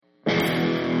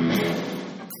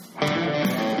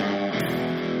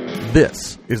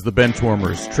This is the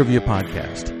Benchwarmers Trivia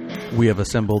Podcast. We have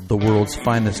assembled the world's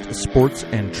finest sports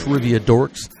and trivia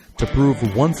dorks to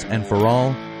prove once and for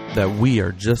all that we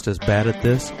are just as bad at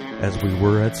this as we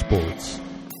were at sports.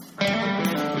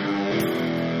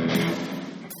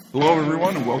 Hello,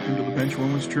 everyone, and welcome to the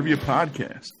Benchwarmers Trivia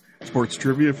Podcast. Sports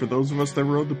trivia for those of us that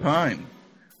rode the pine.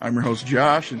 I'm your host,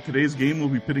 Josh, and today's game will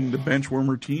be pitting the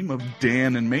Benchwarmer team of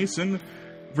Dan and Mason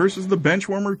versus the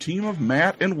Benchwarmer team of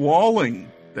Matt and Walling.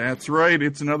 That's right,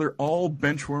 it's another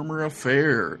all-Benchwarmer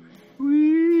affair.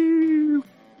 Whee!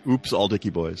 Oops, all Dicky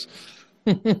boys.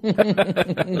 Nope,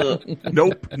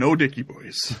 no Dicky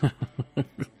boys.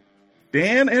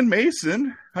 Dan and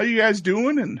Mason, how you guys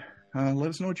doing? And let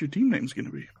us know what your team name's going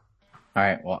to be. All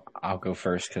right, well, I'll go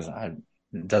first because I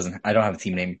don't have a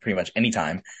team name pretty much any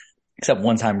time, except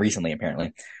one time recently,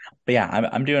 apparently. But yeah,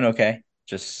 I'm doing okay.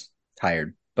 Just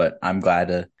tired, but I'm glad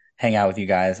to hang out with you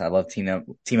guys. I love teaming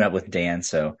up with Dan,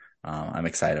 so I'm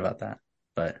excited about that.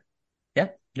 But yeah,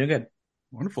 doing good.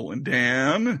 Wonderful. And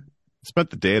Dan? Spent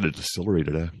the day at a distillery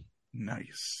today.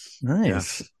 Nice.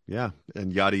 Yeah.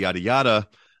 And yada, yada, yada.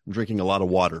 I'm drinking a lot of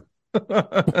water.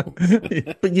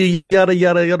 But you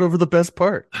yada over the best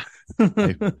part.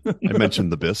 I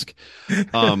mentioned the bisque.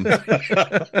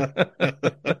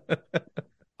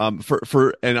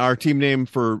 And our team name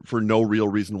for no real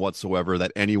reason whatsoever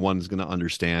that anyone's going to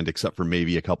understand, except for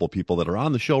maybe a couple people that are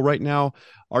on the show right now.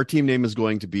 Our team name is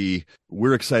going to be,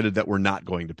 we're excited that we're not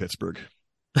going to Pittsburgh.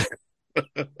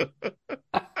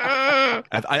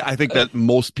 I think that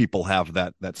most people have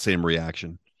that same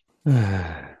reaction.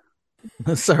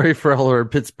 Sorry for all our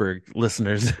Pittsburgh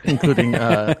listeners, including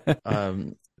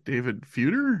David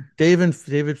Feuder? David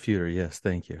Feuder, yes,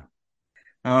 thank you.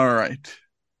 All right.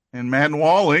 And Matt and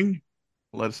Walling,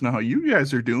 let us know how you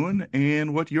guys are doing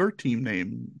and what your team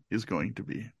name is going to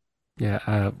be. Yeah,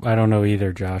 I don't know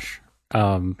either, Josh.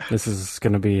 This is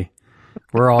going to be,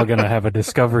 we're all going to have a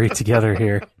discovery together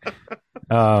here.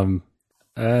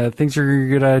 Things are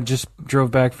good. I just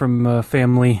drove back from a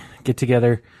family get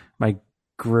together. My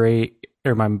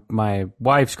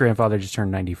wife's grandfather just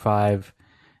turned 95.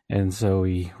 And so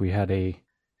we had a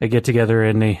get together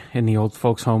in the old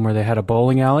folks home where they had a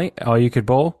bowling alley, all you could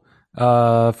bowl,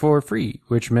 for free,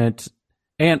 which meant,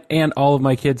 and all of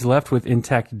my kids left with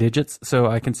intact digits. So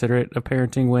I consider it a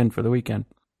parenting win for the weekend.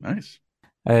 Nice.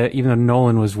 Even though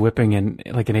Nolan was whipping in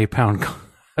like an 8-pound,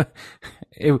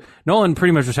 Nolan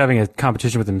pretty much was having a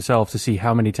competition with himself to see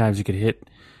how many times he could hit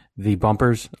the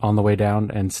bumpers on the way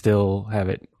down and still have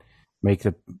it make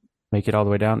it all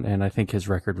the way down. And I think his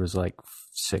record was like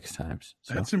 6 times.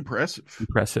 So, that's impressive.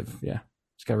 Impressive, yeah.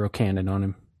 He's got real cannon on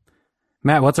him.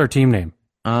 Matt, what's our team name?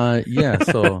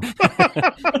 So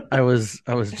I was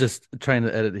just trying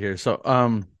to edit here.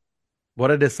 So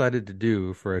what I decided to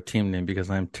do for a team name,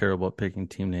 because I'm terrible at picking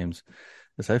team names,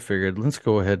 is I figured let's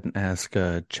go ahead and ask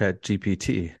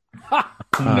ChatGPT.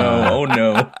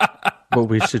 No. What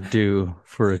we should do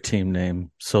for a team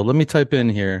name. So let me type in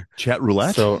here. Chat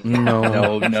roulette? So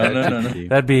no.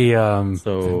 That'd be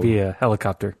a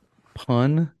helicopter.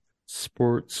 Pun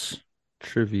sports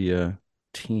trivia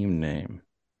team name.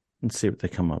 Let's see what they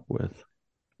come up with.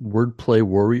 Wordplay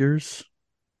Warriors?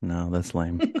 No, that's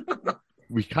lame.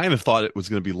 We kind of thought it was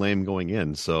going to be lame going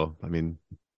in, so I mean.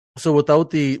 So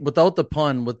without the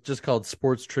pun, with just called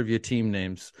sports trivia team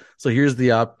names. So here's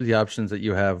the options that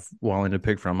you have Walling to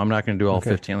pick from. I'm not going to do all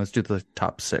 15. Let's do the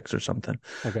top 6 or something.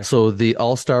 Okay. So the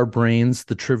All-Star Brains,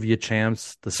 the Trivia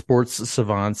Champs, the Sports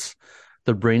Savants,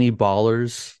 the Brainy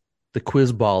Ballers, the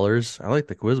Quiz Ballers. I like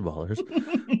the Quiz Ballers.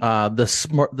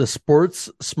 The Sports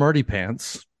Smarty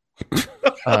Pants.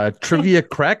 Trivia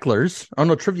Cracklers. Oh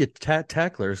no, Trivia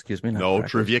Tacklers. Excuse me. No,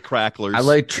 Trivia Cracklers. I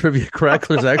like Trivia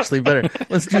Cracklers actually better.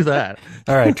 Let's do that.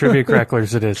 All right, Trivia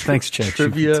Cracklers it is. Thanks, Chat.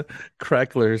 Trivia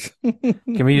Cracklers.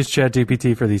 Can we use Chat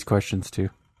GPT for these questions too?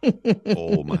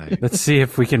 Oh my! Let's see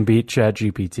if we can beat Chat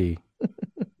GPT.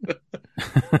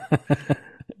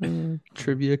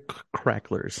 Trivia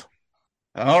Cracklers.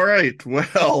 All right.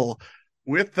 Well,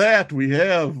 with that,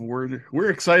 we're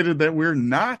excited that we're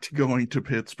not going to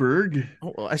Pittsburgh.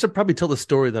 Oh, well, I should probably tell the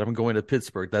story that I'm going to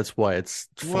Pittsburgh. That's why it's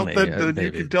funny. Well, then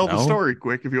you can tell the story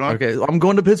quick if you want. Okay, I'm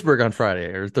going to Pittsburgh on Friday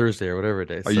or Thursday or whatever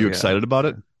it is. Are you excited about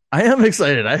it? I am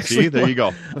excited. See, there you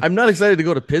go. I'm not excited to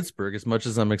go to Pittsburgh as much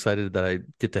as I'm excited that I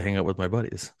get to hang out with my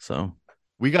buddies. So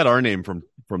we got our name from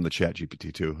the Chat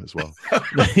GPT too as well.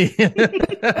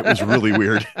 It was really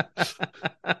weird.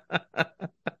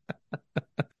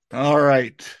 All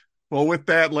right. Well, with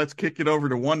that, let's kick it over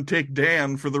to One Take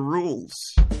Dan for the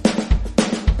rules.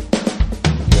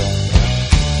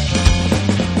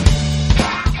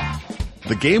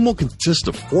 The game will consist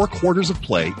of 4 quarters of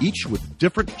play, each with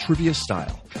different trivia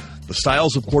style. The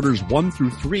styles of quarters 1 through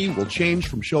 3 will change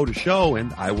from show to show,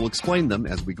 and I will explain them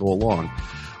as we go along.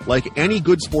 Like any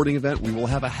good sporting event, we will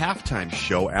have a halftime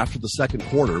show after the second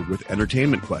quarter with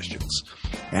entertainment questions.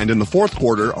 And in the fourth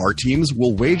quarter, our teams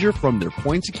will wager from their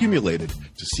points accumulated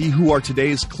to see who are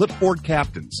today's clipboard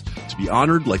captains, to be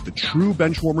honored like the true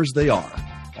benchwarmers they are.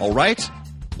 All right,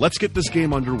 let's get this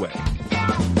game underway.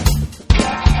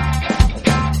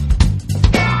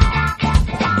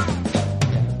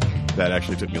 That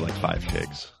actually took me like 5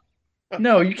 takes.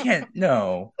 No, you can't.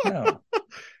 No.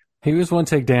 He was 1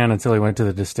 take Dan until he went to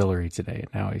the distillery today.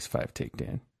 Now he's 5 take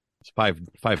Dan. It's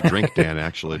five drink Dan,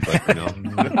 actually, but you know.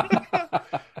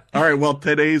 All right, well,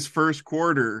 today's first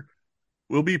quarter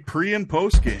will be pre and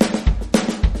post game.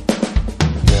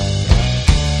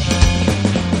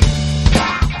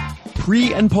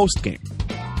 Pre and post game.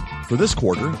 For this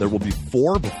quarter, there will be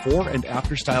 4 before and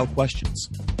after style questions.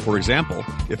 For example,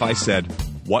 if I said,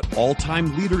 what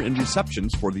all-time leader in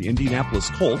receptions for the Indianapolis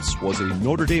Colts was a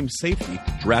Notre Dame safety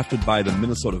drafted by the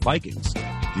Minnesota Vikings?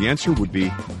 The answer would be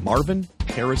Marvin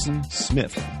Harrison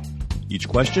Smith. Each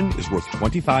question is worth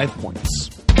 25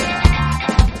 points.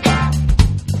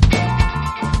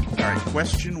 All right,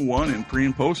 question 1 in pre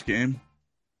and post game.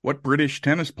 What British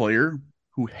tennis player,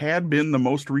 who had been the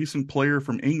most recent player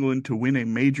from England to win a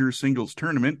major singles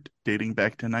tournament dating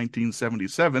back to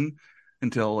 1977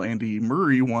 until Andy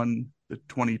Murray won the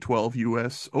 2012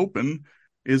 U.S. Open,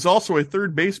 is also a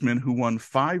third baseman who won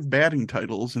 5 batting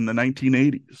titles in the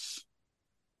 1980s?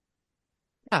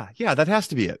 Yeah, that has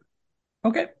to be it.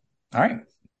 Okay. All right.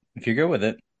 If you're good with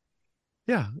it.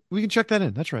 Yeah, we can check that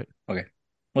in. That's right. Okay.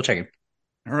 We'll check it.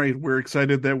 All right. We're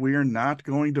excited that we are not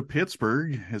going to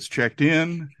Pittsburgh. Has checked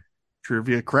in.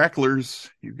 Trivia Cracklers,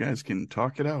 you guys can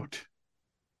talk it out.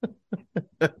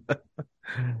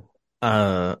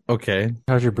 Okay.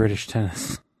 How's your British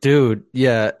tennis? Dude,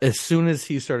 yeah, as soon as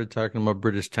he started talking about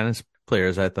British tennis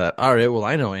players, I thought, all right, well,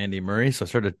 I know Andy Murray. So I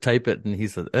started to type it, and he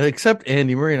said, except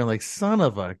Andy Murray. And I'm like, son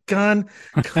of a gun,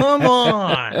 come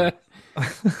on.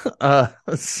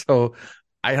 So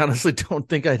I honestly don't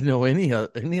think I know any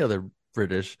other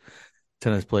British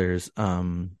tennis players.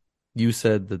 You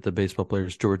said that the baseball player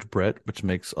is George Brett, which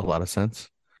makes a lot of sense.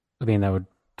 I mean,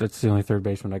 that's the only third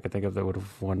baseman I could think of that would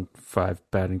have won 5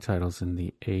 batting titles in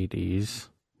the 80s.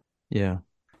 Yeah.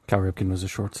 Cal Ripken was a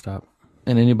shortstop.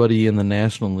 And anybody in the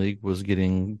National League was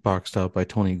getting boxed out by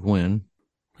Tony Gwynn.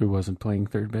 Who wasn't playing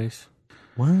third base.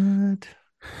 What?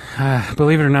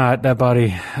 Believe it or not, that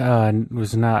body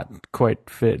was not quite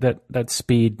fit. That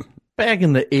speed. Back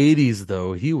in the 80s,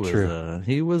 though, he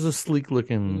was a sleek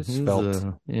looking. He was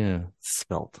svelte.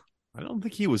 Svelte. I don't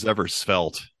think he was ever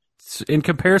svelte. In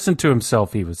comparison to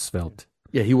himself, he was svelte.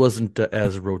 Yeah, he wasn't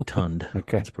as rotund.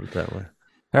 Okay. Let's put it that way.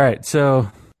 All right, so...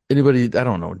 Anybody, I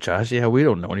don't know, Josh. Yeah, we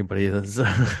don't know anybody.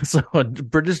 So a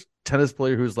British tennis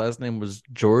player whose last name was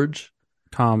George?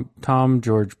 Tom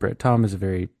George Brett. Tom is a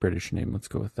very British name. Let's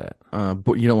go with that.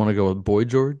 But you don't want to go with Boy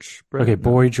George Brett? Okay,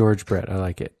 Boy George Brett. I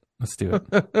like it. Let's do it.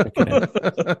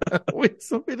 Wait,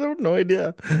 so we have no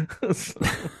idea.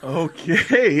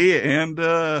 Okay, and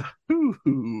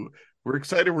we're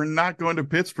excited we're not going to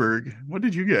Pittsburgh. What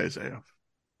did you guys have?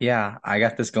 Yeah, I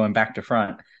got this going back to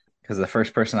front because the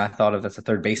first person I thought of that's a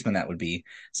third baseman that would be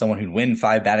someone who'd win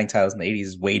 5 batting titles in the 80s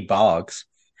is Wade Boggs.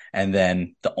 And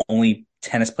then the only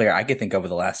tennis player I could think of with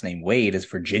the last name Wade is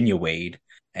Virginia Wade.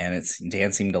 And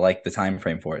Dan seemed to like the time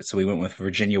frame for it. So we went with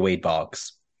Virginia Wade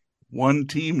Boggs. One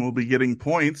team will be getting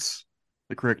points.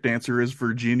 The correct answer is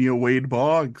Virginia Wade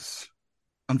Boggs.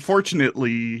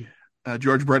 Unfortunately,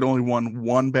 George Brett only won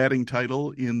 1 batting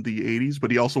title in the 80s,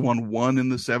 but he also won 1 in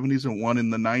the 70s and 1 in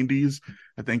the 90s.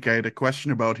 I think I had a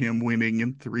question about him winning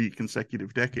in 3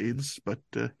 consecutive decades, but,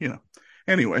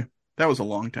 Anyway, that was a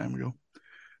long time ago.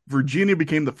 Virginia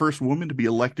became the first woman to be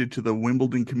elected to the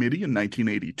Wimbledon Committee in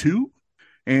 1982,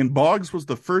 and Boggs was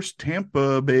the first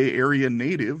Tampa Bay area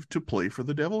native to play for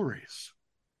the Devil Rays.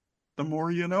 The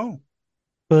more you know.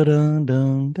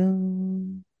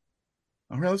 Ba-dun-dun-dun.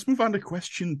 All right, let's move on to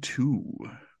question 2.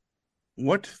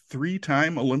 What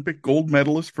 3-time Olympic gold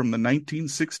medalist from the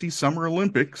 1960 Summer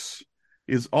Olympics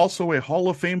is also a Hall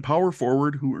of Fame power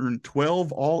forward who earned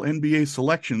 12 All-NBA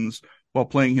selections while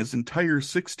playing his entire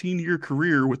 16-year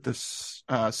career with the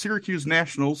Syracuse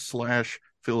Nationals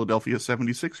 / Philadelphia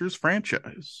 76ers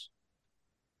franchise?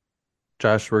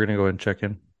 Josh, we're going to go ahead and check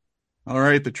in. All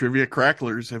right, the Trivia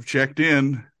Cracklers have checked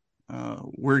in.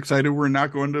 We're excited we're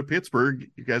not going to Pittsburgh.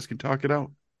 You guys can talk it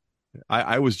out.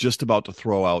 I was just about to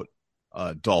throw out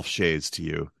Dolph Schayes to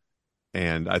you,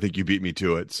 and I think you beat me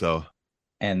to it. So,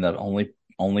 and the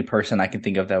only person I can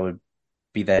think of that would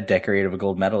be that decorated of a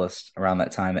gold medalist around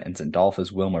that time that ends in Dolph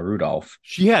is Wilma Rudolph.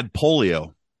 She had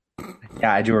polio.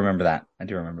 Yeah, I do remember that.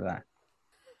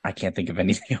 I can't think of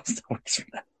anything else that works for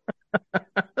that.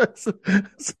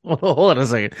 Hold on a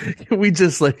second. Can we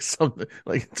just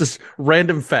just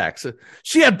random facts?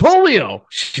 She had polio.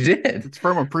 She did. It's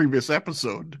from a previous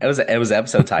episode. It was an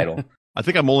episode title. I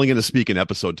think I'm only going to speak in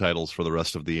episode titles for the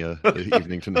rest of the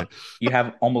evening tonight. You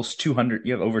have almost 200.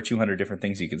 You have over 200 different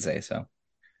things you can say. So,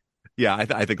 yeah,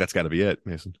 I think that's got to be it,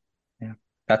 Mason. Yeah,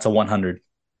 that's a 100.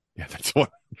 Yeah, that's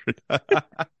 100.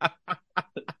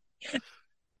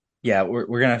 Yeah,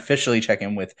 we're gonna officially check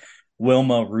in with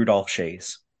Wilma Rudolph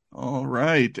Shays. All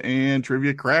right, and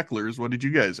Trivia Cracklers, what did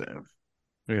you guys have?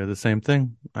 Yeah, the same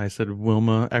thing. I said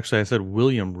Wilma. Actually, I said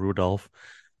William Rudolph,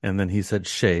 and then he said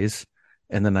Shays.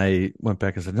 And then I went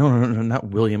back and said, no, not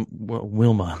William,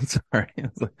 Wilma. Sorry. I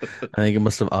think it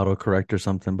must have autocorrect or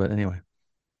something. But anyway.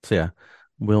 So, yeah,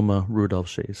 Wilma Rudolph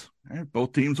Shays. All right,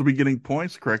 both teams will be getting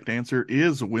points. The correct answer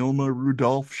is Wilma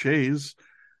Rudolph Shays.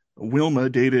 Wilma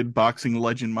dated boxing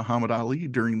legend Muhammad Ali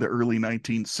during the early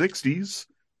 1960s.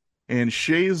 And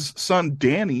Shays' son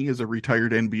Danny is a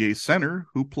retired NBA center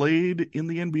who played in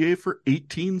the NBA for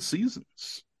 18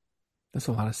 seasons. That's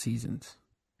a lot of seasons.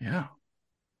 Yeah.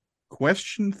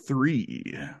 Question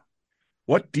 3.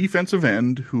 What defensive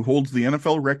end, who holds the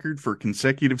NFL record for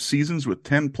consecutive seasons with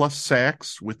 10-plus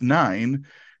sacks with 9,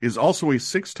 is also a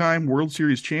 6-time World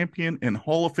Series champion and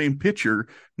Hall of Fame pitcher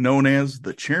known as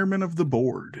the chairman of the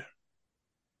board?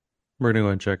 We're going to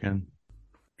go and check in.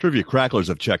 Trivia Cracklers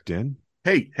have checked in.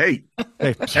 Hey.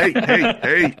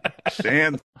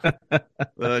 Dan.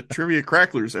 The Trivia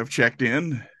Cracklers have checked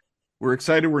in. We're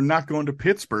excited we're not going to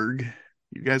Pittsburgh.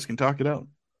 You guys can talk it out.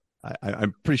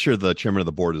 I'm pretty sure the chairman of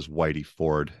the board is Whitey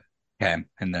Ford. Okay,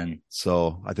 and then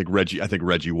so I think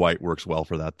Reggie White works well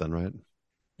for that then, right?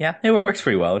 Yeah, it works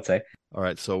pretty well, I'd say. All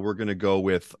right, so we're gonna go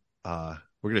with we're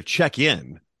gonna check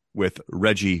in with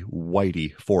Reggie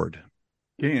Whitey Ford.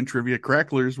 Okay, and Trivia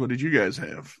Cracklers, what did you guys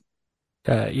have?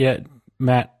 Yeah,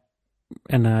 Matt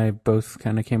and I both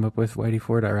kind of came up with Whitey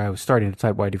Ford, or I was starting to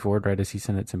type Whitey Ford right as he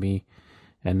sent it to me,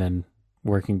 and then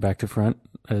working back to front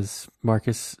as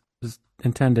Marcus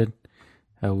intended.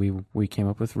 We came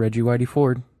up with Reggie Whitey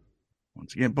Ford.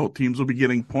 Once again, both teams will be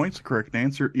getting points. The correct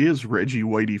answer is Reggie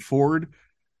Whitey Ford.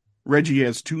 Reggie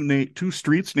has two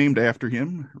streets named after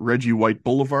him, Reggie White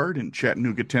Boulevard in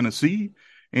Chattanooga, Tennessee,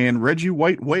 and Reggie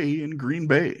White Way in Green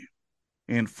Bay.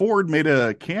 And Ford made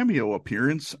a cameo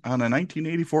appearance on a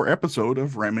 1984 episode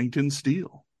of Remington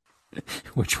Steele.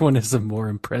 Which one is a more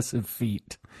impressive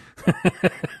feat?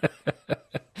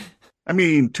 I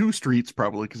mean, 2 streets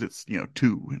probably because it's,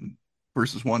 2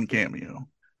 versus 1 cameo.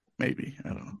 Maybe. I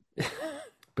don't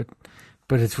know.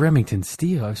 But it's Remington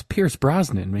Steele. It's Pierce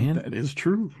Brosnan, man. That is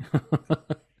true.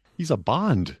 He's a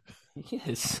Bond.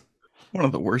 Yes. One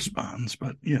of the worst Bonds,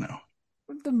 but,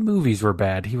 The movies were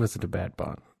bad. He wasn't a bad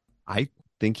Bond. I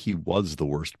think he was the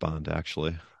worst Bond,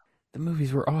 actually. The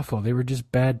movies were awful. They were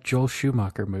just bad Joel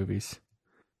Schumacher movies.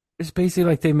 It's basically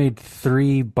like they made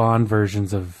 3 Bond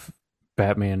versions of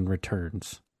Batman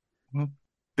Returns. Well,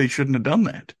 they shouldn't have done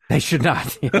that. They should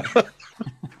not. Yeah.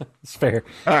 It's fair.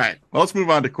 All right. Well, let's move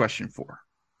on to question 4.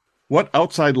 What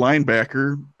outside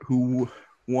linebacker who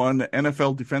won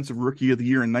NFL Defensive Rookie of the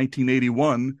Year in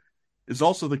 1981 is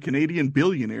also the Canadian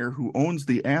billionaire who owns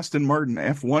the Aston Martin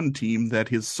F1 team that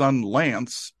his son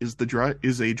Lance is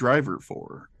a driver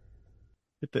for?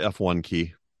 Hit the F1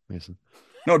 key, Mason.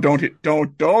 No, don't hit the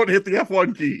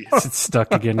F1 key. It's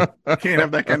stuck again. Can't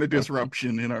have that kind of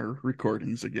disruption in our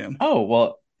recordings again. Oh,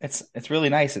 well, it's really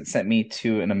nice. It sent me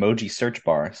to an emoji search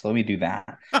bar, so let me do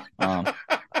that.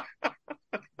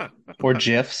 Or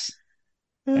GIFs.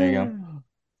 There you go.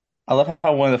 I love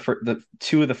how one of the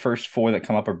 2 of the first 4 that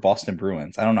come up are Boston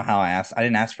Bruins. I don't know how I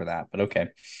didn't ask for that, but okay.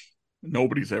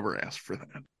 Nobody's ever asked for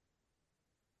that.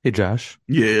 Hey, Josh.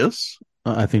 Yes.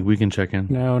 I think we can check in.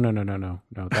 No.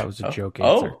 That was a joke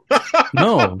answer. Oh,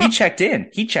 No. He checked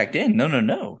in.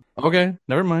 No. Okay,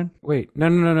 never mind. Wait,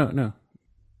 no.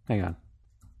 Hang on.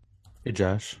 Hey,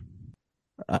 Josh.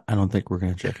 I don't think we're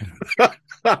going to check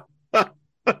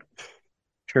in.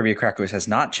 Trivia Cracklers has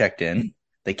not checked in.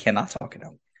 They cannot talk it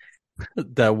out.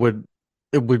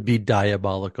 It would be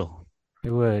diabolical.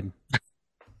 It would.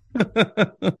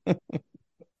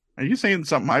 Are you saying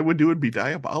something I would do would be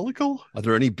diabolical? Are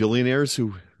there any billionaires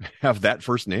who have that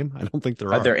first name? I don't think there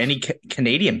are. Are there any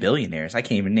Canadian billionaires? I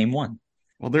can't even name one.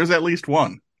 Well, there's at least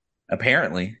one.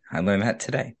 Apparently. I learned that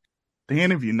today. Dan,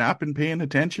 have you not been paying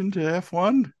attention to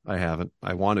F1? I haven't.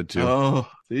 I wanted to. Oh,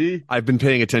 see? I've been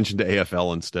paying attention to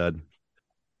AFL instead.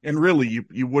 And really,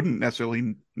 you wouldn't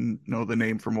necessarily know the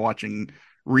name from watching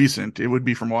recent, it would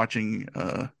be from watching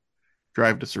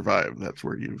Drive to Survive. That's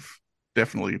where you've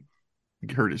definitely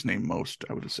heard his name most,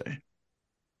 I would say.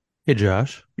 Hey,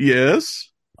 Josh.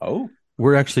 Yes? Oh.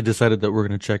 We're actually decided that we're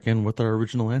going to check in with our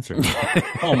original answer.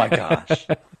 Oh, my gosh.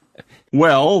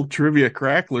 Well, Trivia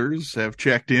Cracklers have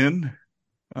checked in.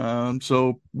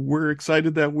 So we're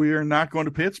excited that we are not going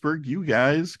to Pittsburgh. You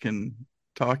guys can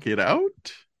talk it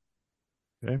out.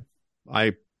 Okay.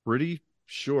 I'm pretty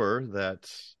sure that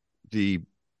the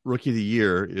Rookie of the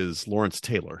Year is Lawrence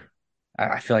Taylor.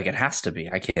 I feel like it has to be.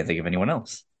 I can't think of anyone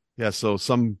else. Yeah, so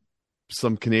some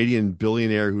Canadian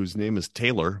billionaire whose name is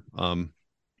Taylor.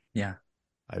 Yeah.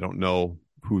 I don't know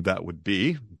who that would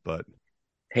be, but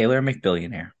Taylor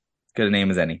McBillionaire. Good a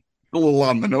name as any. A little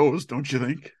on the nose, don't you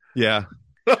think? yeah.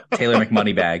 Taylor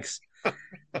McMoneybags.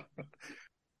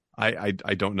 I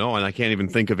don't know, and I can't even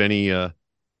think of any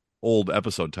old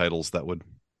episode titles that would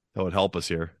help us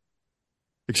here.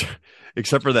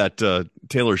 Except for that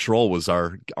Taylor Schroll was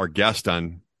our guest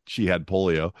on She Had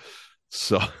Polio.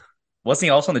 So wasn't he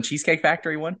also on the Cheesecake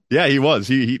Factory one? Yeah, he was.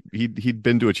 He'd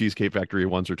been to a Cheesecake Factory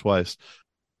once or twice.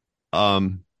 I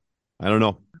don't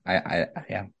know.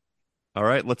 Yeah. All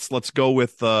right, let's go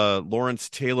with Lawrence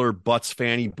Taylor, butts,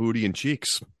 fanny, booty, and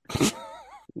cheeks.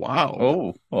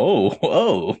 Wow.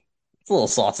 Oh. It's a little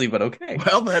saucy, but okay.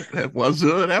 Well, that was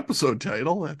an episode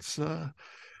title. That's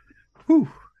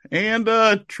And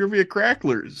Trivia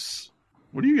Cracklers.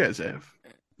 What do you guys have?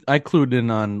 I clued in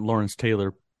on Lawrence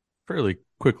Taylor fairly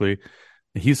quickly.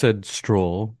 He said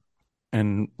Stroll,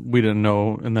 and we didn't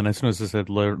know. And then as soon as I said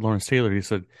Lawrence Taylor, he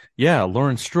said, yeah,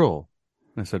 Lawrence Stroll.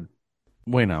 And I said,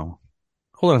 wait now.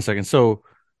 Hold on a second. So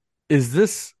is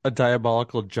this a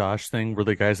diabolical Josh thing where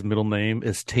the guy's middle name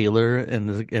is Taylor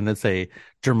and it's a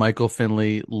Jermichael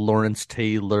Finley, Lawrence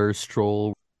Taylor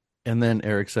Stroll? And then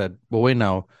Eric said, well, wait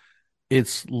now.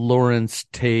 It's Lawrence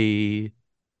Stroll.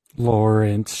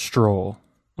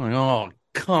 Like, oh,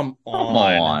 come on.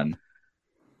 Come on.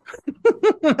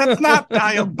 That's not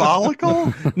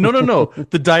diabolical. No.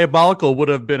 The diabolical would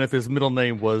have been if his middle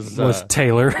name was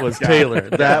Taylor. Was Taylor.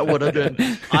 That would have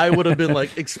been. I would have been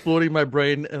like exploding my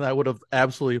brain, and I would have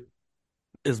absolutely.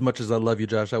 As much as I love you,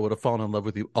 Josh, I would have fallen in love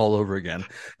with you all over again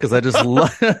because I just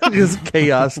love this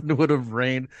chaos would have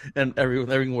reigned, and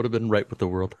everything would have been right with the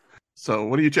world. So,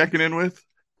 what are you checking in with?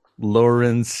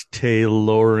 Lawrence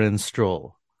Taylor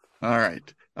Stroll. All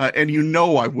right. And you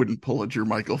know I wouldn't pull a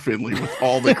Jermichael Finley with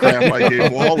all the crap I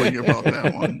gave Walling about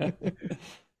that one.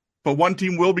 But one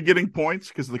team will be getting points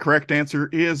because the correct answer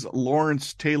is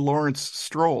Lawrence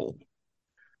Stroll.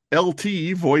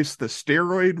 LT voiced the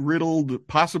steroid-riddled,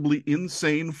 possibly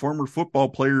insane former football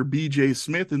player B.J.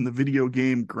 Smith in the video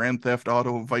game Grand Theft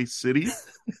Auto Vice City.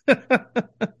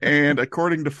 And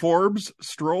according to Forbes,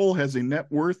 Stroll has a net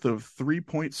worth of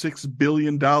 $3.6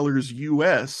 billion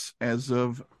US as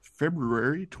of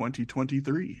February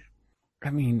 2023. I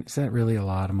mean, is that really a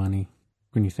lot of money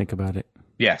when you think about it?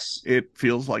 Yes. It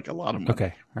feels like a lot of money.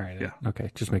 Okay. All right. Yeah. Okay.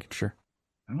 Just making sure.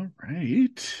 All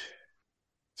right.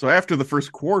 So after the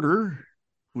first quarter,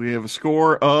 we have a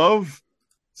score of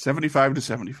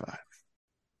 75-75.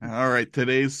 All right.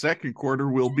 Today's second quarter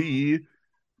will be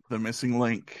The Missing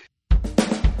Link.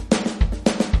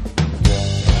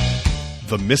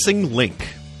 The Missing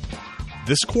Link.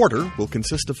 This quarter will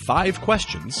consist of 5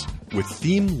 questions with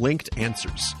theme-linked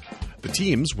answers. The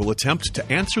teams will attempt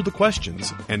to answer the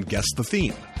questions and guess the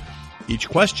theme. Each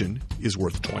question is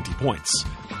worth 20 points.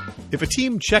 If a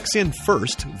team checks in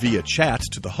first via chat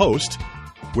to the host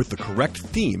with the correct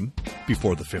theme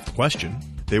before the 5th question,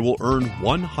 they will earn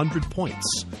 100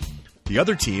 points. The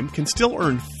other team can still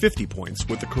earn 50 points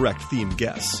with the correct theme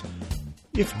guess.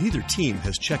 If neither team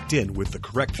has checked in with the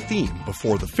correct theme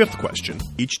before the 5th question,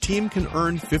 each team can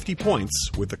earn 50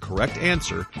 points with the correct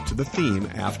answer to the theme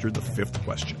after the 5th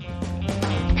question.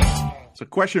 So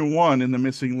question 1 in The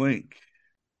Missing Link.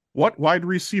 What wide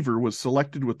receiver was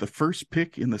selected with the first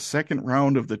pick in the second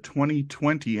round of the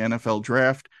 2020 NFL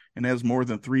Draft and has more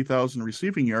than 3,000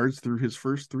 receiving yards through his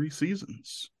first 3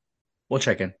 seasons? We'll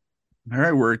check in. All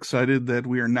right, we're excited that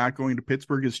we are not going to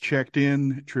Pittsburgh as checked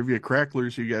in. Trivia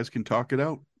Cracklers, you guys can talk it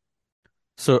out.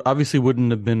 So obviously wouldn't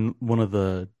have been one of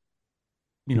the,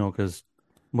 because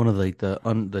one of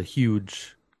the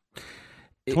huge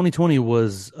 2020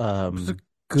 was a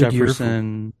good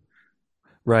Jefferson.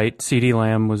 Right. CeeDee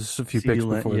Lamb was a few CeeDee picks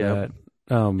before that.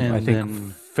 I think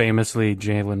then, famously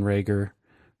Jalen Reagor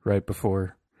right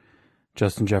before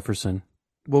Justin Jefferson.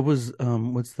 What was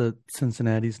what's the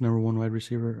Cincinnati's number 1 wide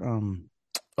receiver?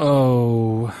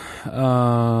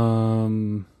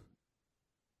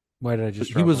 Why did I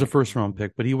just? He was a first round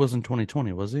pick, but he wasn't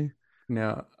 2020, was he?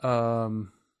 No.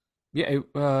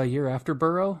 Yeah, year after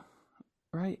Burrow,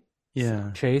 right?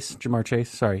 Yeah. Jamar Chase.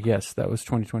 Sorry, yes, that was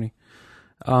 2020.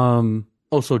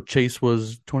 So Chase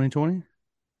was 2020?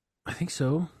 I think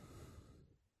so.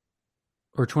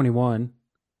 Or 21.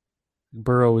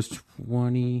 Burrow was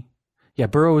 20. Yeah,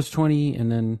 Burrow was 20,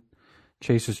 and then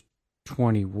Chase was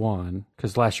 21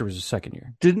 because last year was his second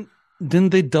year. Didn't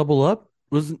they double up?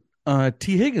 Was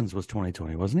T. Higgins was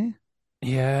 2020, wasn't he?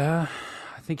 Yeah,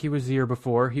 I think he was the year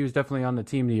before. He was definitely on the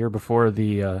team the year before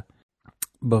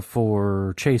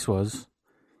before Chase was.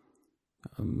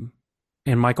 And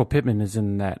Michael Pittman is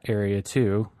in that area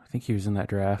too. I think he was in that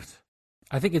draft.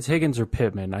 I think it's Higgins or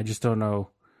Pittman. I just don't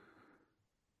know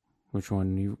which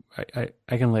one. I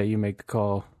can let you make the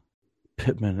call.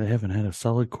 Pittman. They haven't had a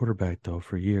solid quarterback though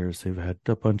for years. They've had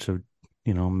a bunch of,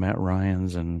 Matt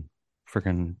Ryans and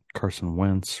freaking Carson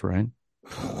Wentz, right?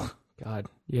 God,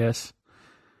 yes.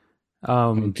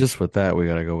 Just with that, we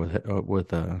got to go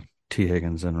with T.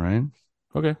 Higgins, then, right?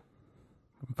 Okay,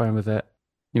 I'm fine with that.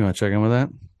 You want to check in with that?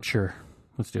 Sure,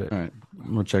 let's do it. All right,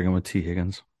 we'll check in with T.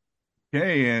 Higgins.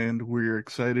 Okay, and we're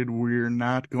excited. We're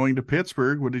not going to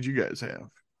Pittsburgh. What did you guys have?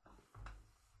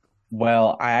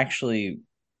 Well, I actually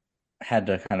had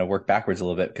to kind of work backwards a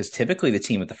little bit because typically the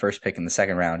team with the first pick in the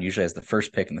second round usually has the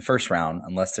first pick in the first round,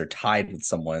 unless they're tied with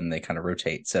someone, they kind of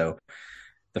rotate. So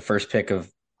the first pick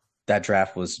of that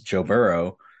draft was Joe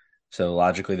Burrow. So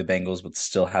logically the Bengals would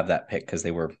still have that pick because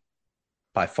they were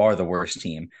by far the worst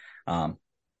team.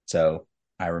 So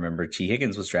I remember T.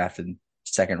 Higgins was drafted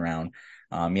second round.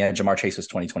 Jamar Chase was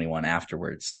 2021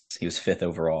 afterwards. He was 5th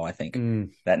overall, I think,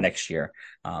 that next year.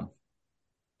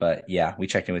 But yeah, we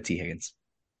checked in with T. Higgins.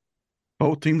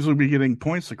 Both teams will be getting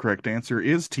points. The correct answer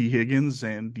is T. Higgins.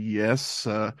 And yes,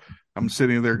 I'm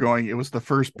sitting there going, it was the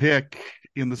first pick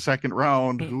in the second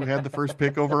round. Who had the first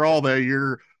pick overall that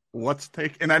year?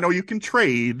 And I know you can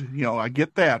trade, I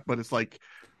get that, but it's like,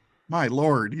 my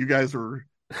Lord, you guys you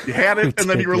had it, and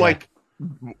then you were like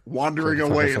wandering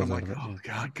away. And I'm like, oh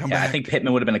God, come back. I think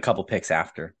Pittman would have been a couple picks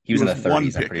after. He was in the 30s.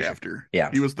 One pick after. Yeah.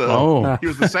 He was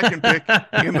the second pick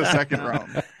in the second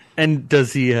round. And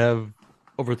does he have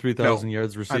over 3,000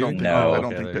 yards receiving? I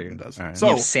don't think Pittman does. Right. So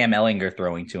you have Sam Ellinger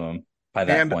throwing to him by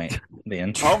that point.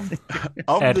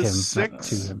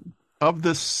 Of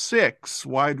the six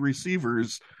wide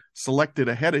receivers selected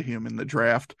ahead of him in the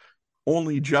draft,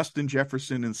 only Justin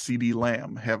Jefferson and CeeDee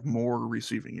Lamb have more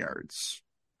receiving yards.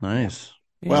 Nice.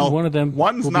 Yeah,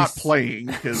 one's not playing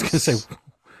because he's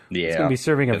going to be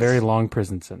serving a very long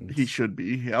prison sentence. He should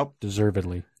be. Yep,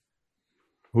 deservedly.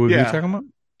 Who are you talking about?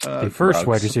 The first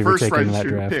wide receiver taken that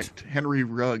draft. Picked Henry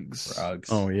Ruggs.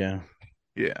 Oh yeah.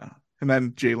 And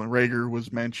then Jalen Reagor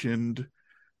was mentioned.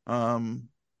 I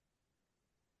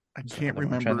can't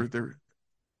remember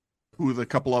who the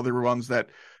couple other ones that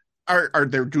are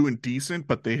they're doing decent,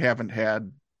 but they haven't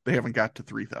got to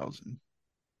 3,000.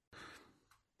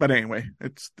 But anyway,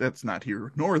 that's not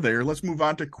here nor there. Let's move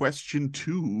on to question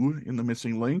 2 in the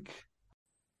missing link.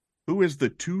 Who is the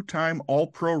 2-time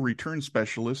All-Pro return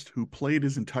specialist who played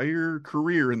his entire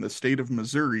career in the state of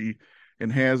Missouri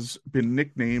and has been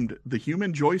nicknamed the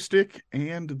Human Joystick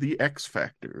and the X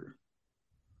Factor?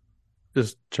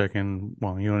 Just checking.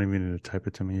 Well, you don't even need to type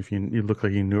it to me if you look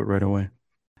like you knew it right away.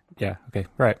 Yeah. Okay.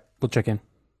 Right. We'll check in.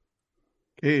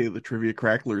 Okay. The Trivia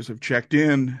Cracklers have checked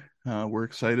in. We're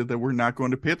excited that we're not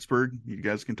going to Pittsburgh. You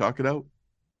guys can talk it out.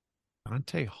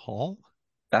 Dante Hall?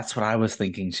 That's what I was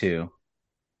thinking too.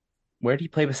 Where do you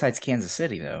play besides Kansas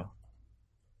City, though?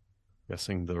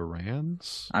 Guessing the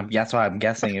Rams? That's why I'm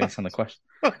guessing based on the question.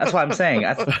 That's what I'm saying.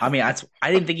 I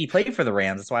didn't think he played for the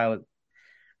Rams. That's why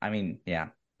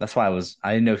that's why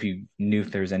I didn't know if you knew if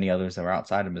there was any others that were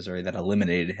outside of Missouri that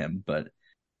eliminated him, but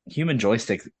Human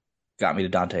Joystick got me to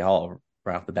Dante Hall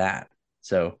right off the bat.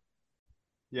 So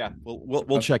yeah,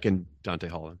 we'll check in Dante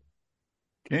Hall.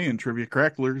 Okay, and Trivia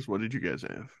Cracklers, what did you guys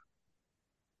have?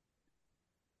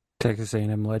 Texas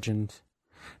A&M legend.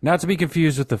 Not to be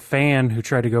confused with the fan who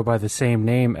tried to go by the same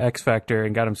name, X Factor,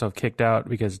 and got himself kicked out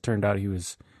because it turned out he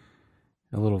was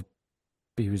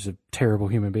a terrible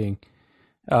human being.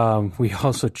 We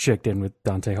also checked in with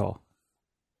Dante Hall.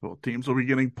 Well, teams will be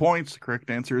getting points. The correct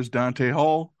answer is Dante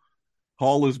Hall.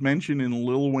 Hall is mentioned in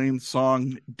Lil Wayne's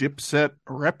song Dipset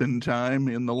Reppin' Time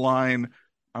in the line,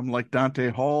 "I'm like Dante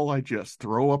Hall, I just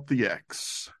throw up the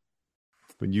X."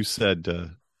 When you said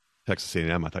Texas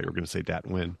A&M, I thought you were going to say Dat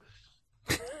Nguyen.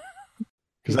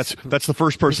 Because that's the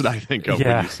first person I think of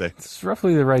when you say. It's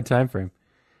roughly the right time frame.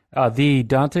 The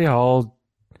Dante Hall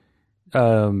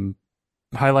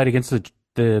highlight against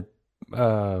the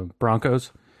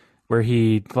Broncos, where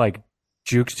he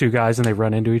jukes two guys and they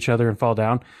run into each other and fall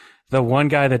down. The one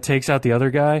guy that takes out the other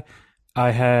guy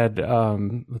I had,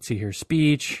 let's see here,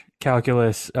 speech,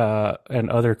 calculus, and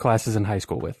other classes in high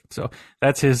school with. So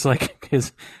that's his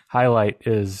highlight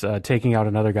is taking out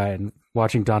another guy and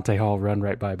watching Dante Hall run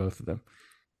right by both of them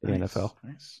in the NFL.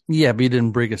 Nice. Yeah, but he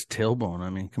didn't break his tailbone. I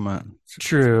mean, come on.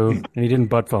 True. And he didn't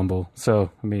butt fumble. So,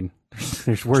 I mean,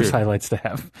 there's worse highlights to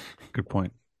have. Good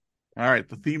point. All right.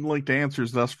 The theme linked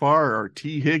answers thus far are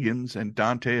T. Higgins and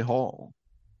Dante Hall.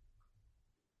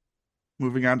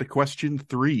 Moving on to question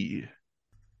 3.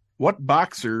 What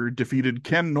boxer defeated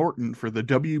Ken Norton for the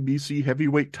WBC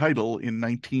heavyweight title in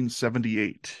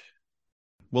 1978?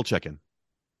 We'll check in.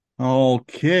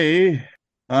 Okay.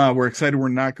 We're excited we're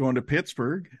not going to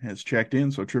Pittsburgh. Has checked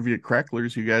in, so Trivia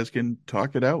Cracklers, you guys can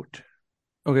talk it out.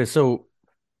 Okay, so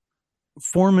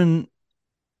Foreman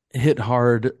hit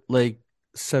hard like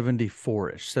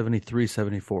 74-ish, 73,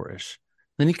 74-ish.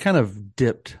 Then he kind of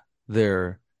dipped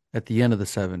there at the end of the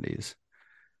 70s.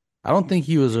 I don't think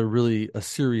he was a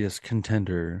serious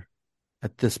contender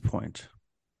at this point.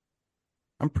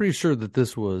 I'm pretty sure that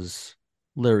this was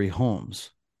Larry Holmes.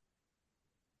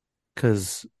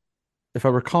 Because if I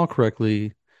recall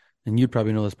correctly, and you'd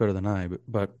probably know this better than I,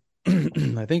 but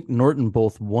I think Norton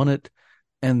both won it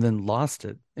and then lost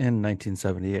it in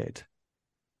 1978.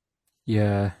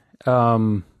 Yeah.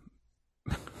 And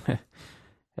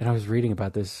I was reading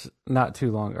about this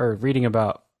reading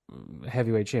about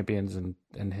heavyweight champions and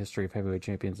history of heavyweight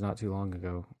champions not too long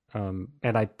ago.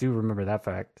 And I do remember that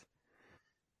fact.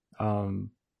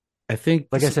 I think,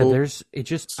 like I said,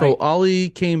 Ali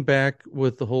came back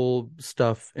with the whole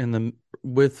stuff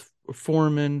with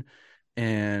Foreman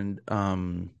and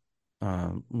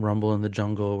Rumble in the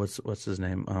Jungle. What's his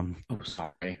name?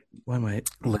 Sorry. Why am I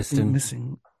Liston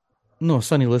missing? No,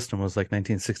 Sonny Liston was like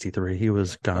 1963. He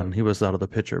was gone. He was out of the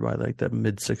picture by like the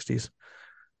mid 60s.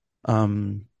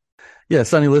 Yeah,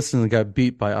 Sonny Liston got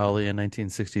beat by Ali in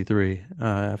 1963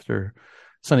 after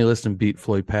Sonny Liston beat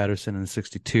Floyd Patterson in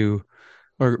 62.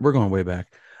 We're going way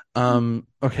back.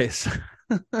 Okay, so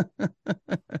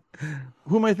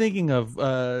who am I thinking of?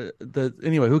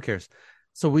 Anyway, who cares?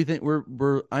 So we think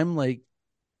I'm like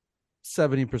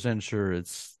 70% sure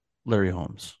it's Larry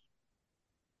Holmes.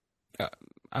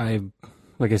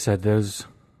 Like I said, there's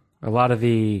a lot of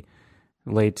the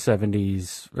late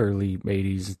 70s, early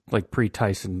 80s, like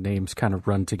pre-Tyson names kind of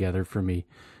run together for me.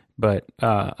 But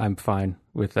I'm fine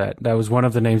with that. That was one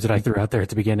of the names that I threw out there at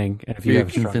the beginning. And if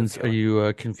are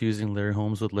you confusing Larry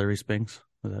Holmes with Larry Spinks?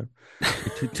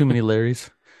 Too many Larrys?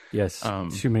 Yes,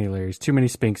 too many Larrys, too many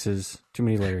Spinkses, too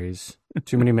many Larrys,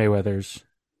 too many Mayweathers,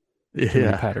 too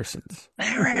many Pattersons.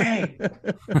 Larry!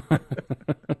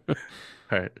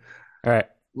 All right.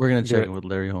 We're going to check in with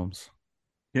Larry Holmes.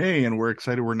 Yay, and we're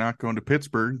excited we're not going to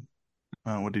Pittsburgh.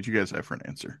 What did you guys have for an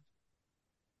answer?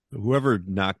 Whoever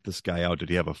knocked this guy out, did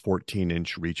he have a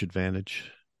 14-inch reach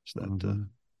advantage? Is that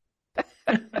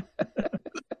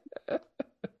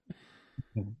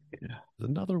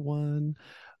another one?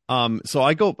 So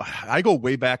I go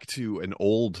way back to an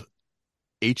old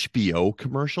HBO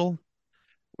commercial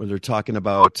where they're talking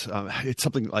about it's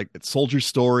something like Soldier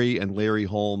Story and Larry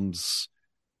Holmes,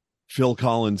 Phil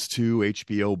Collins 2,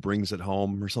 HBO brings it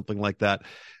home or something like that.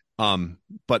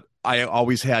 But I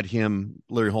always had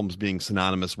Larry Holmes, being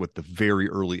synonymous with the very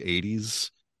early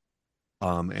 80s.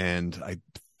 And I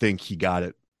think he got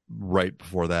it right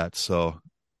before that. So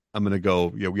I'm going to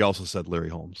go. Yeah, we also said Larry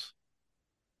Holmes.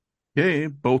 Okay,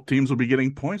 both teams will be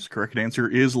getting points. Correct answer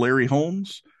is Larry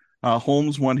Holmes.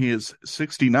 Holmes won his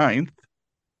 69th.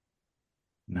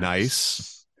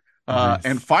 Nice.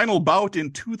 And final bout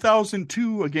in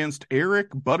 2002 against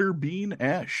Eric Butterbean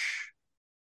Esch.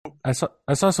 I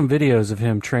saw some videos of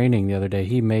him training the other day.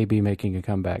 He may be making a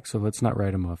comeback, so let's not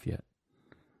write him off yet.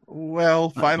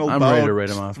 Well, final I'm bout ready to write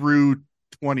him off. Through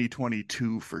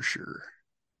 2022 for sure.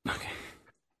 Okay.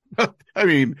 I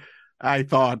mean, I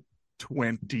thought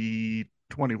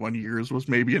 21 years was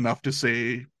maybe enough to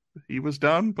say he was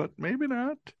done, but maybe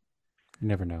not. You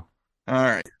never know. All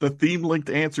right. The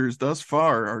theme-linked answers thus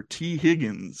far are T.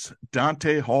 Higgins,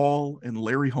 Dante Hall, and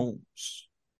Larry Holmes.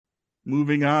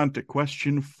 Moving on to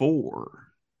question 4.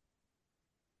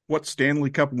 What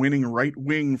Stanley Cup winning right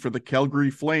wing for the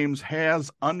Calgary Flames has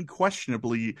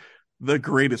unquestionably the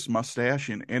greatest mustache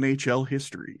in NHL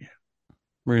history?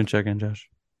 We're going to check in, Josh.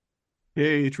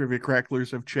 Hey, Trivia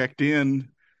Cracklers have checked in.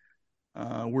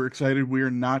 We're excited we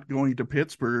are not going to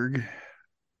Pittsburgh.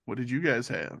 What did you guys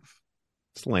have?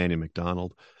 It's Lanny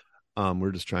McDonald.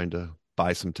 We're just trying to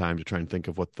buy some time to try and think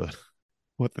of what the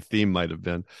theme might have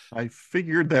been. I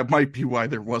figured that might be why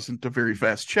there wasn't a very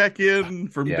fast check-in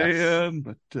from Dan,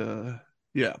 but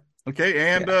yeah.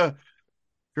 Okay, and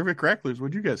Trivia Cracklers,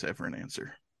 what do you guys have for an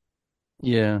answer?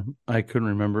 Yeah, I couldn't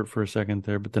remember it for a second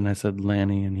there, but then I said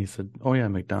Lanny, and he said, "Oh yeah,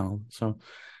 McDonald." So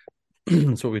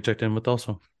that's what we checked in with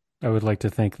also. I would like to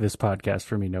thank this podcast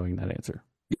for me knowing that answer.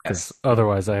 Because Yes.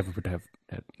 otherwise I would have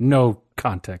had no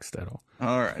context at all.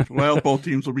 All right. Well, both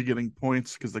teams will be getting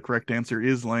points because the correct answer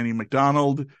is Lanny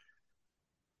McDonald.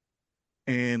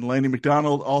 And Lanny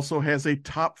McDonald also has a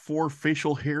top 4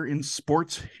 facial hair in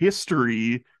sports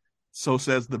history. So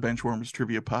says the Benchwarmers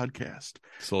Trivia Podcast.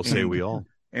 So say we all.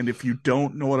 And if you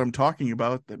don't know what I'm talking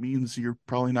about, that means you're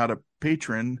probably not a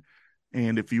patron.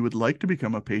 And if you would like to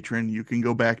become a patron, you can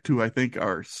go back to, I think,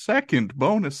 our second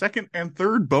and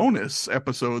third bonus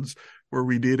episodes where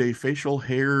we did a facial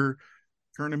hair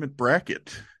tournament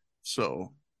bracket.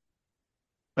 So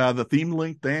the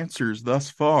theme-linked answers thus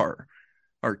far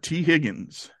are T.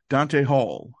 Higgins, Dante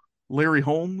Hall, Larry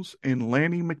Holmes, and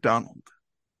Lanny McDonald.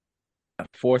 A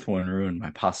fourth one ruined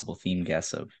my possible theme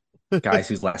guess of guys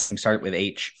whose last name start with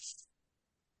H.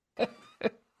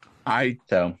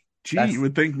 You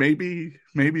would think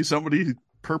maybe somebody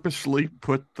purposely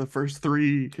put the first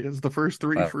three as the first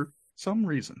three for some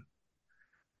reason.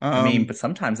 But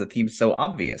sometimes the theme's so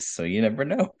obvious, so you never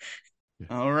know.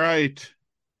 All right.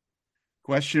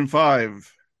 Question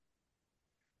 5.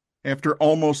 After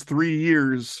almost 3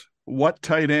 years, what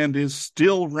tight end is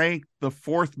still ranked the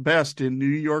 4th best in New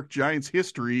York Giants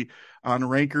history on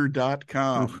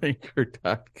Ranker.com?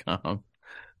 Ranker.com.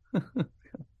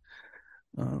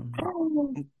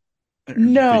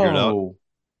 No.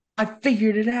 I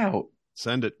figured it out.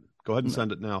 Send it. Go ahead and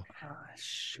send it now.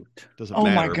 Shoot. Doesn't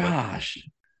matter. matter. My gosh.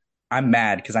 I'm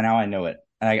mad because I know it.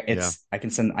 I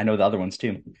know the other ones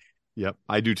too. Yep.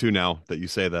 I do too now that you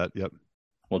say that. Yep.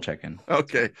 We'll check in.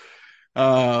 Okay.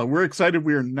 We're excited.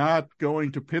 We are not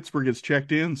going to Pittsburgh. It's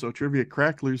checked in. So Trivia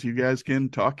Cracklers, you guys can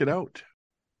talk it out.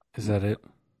 Is that it?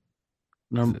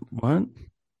 What?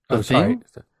 Oh, sorry.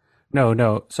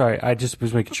 No. Sorry. I just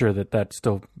was making sure that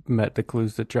still met the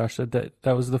clues that Josh said that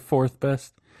was the 4th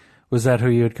best. Was that who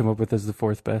you had come up with as the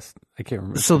 4th best? I can't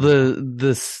remember. So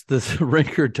this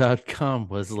Ranker.com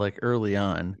was like early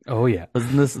on. Oh yeah.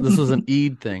 This was an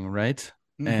Eid thing, right?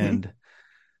 Mm-hmm.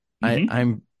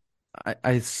 And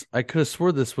I could have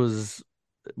swore this was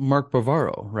Mark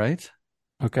Bavaro, right?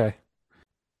 Okay.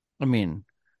 I mean,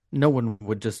 no one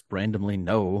would just randomly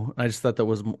know. I just thought that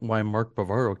was why Mark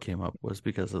Bavaro came up, was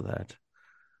because of that.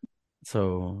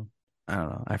 So I don't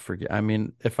know. I forget. I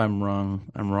mean, if I'm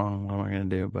wrong, I'm wrong. What am I going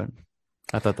to do? But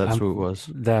I thought that's who it was.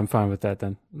 I'm fine with that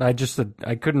then. I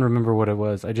couldn't remember what it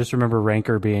was. I just remember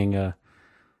Ranker being a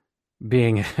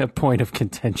point of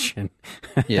contention.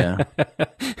 Yeah.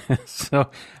 So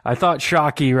I thought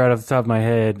Shockey right off the top of my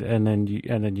head, and then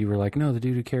you were like, no, the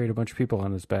dude who carried a bunch of people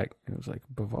on his back. And it was like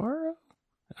Bavaro.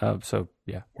 So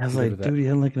yeah, I was like, dude, he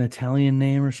had like an Italian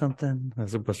name or something. I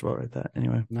was supposed to about right that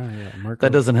anyway. No, yeah, Marco.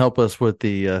 That doesn't help us with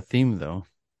the theme though.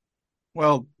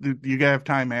 Well, you gotta have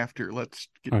time after. Let's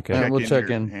check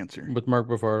in answer with Mark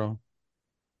Bavaro.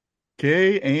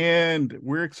 Okay, and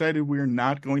we're excited. We're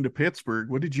not going to Pittsburgh.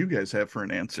 What did you guys have for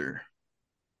an answer?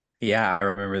 Yeah, I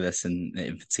remember this in the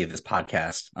infancy of this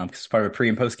podcast because it's part of a pre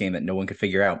and post game that no one could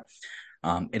figure out.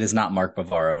 It is not Mark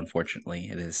Bavaro, unfortunately.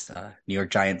 It is New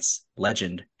York Giants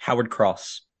legend Howard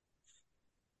Cross.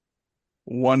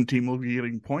 One team will be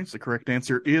getting points. The correct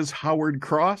answer is Howard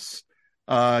Cross.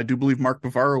 I do believe Mark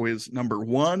Bavaro is number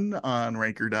 1 on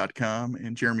Ranker.com,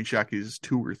 and Jeremy Shockey is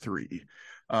 2 or 3.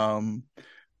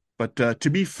 But to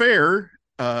be fair,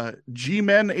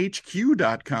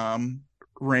 GmenHQ.com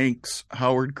ranks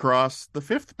Howard Cross the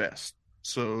 5th best.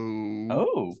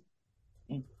 So,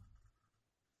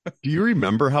 do you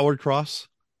remember Howard Cross?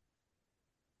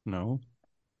 No.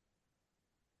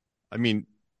 I mean,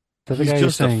 he's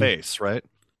just a face, right?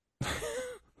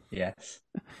 Yes.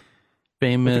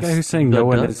 Famous. The guy who's saying no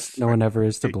one ever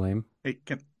is to blame. Hey,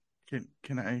 can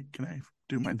I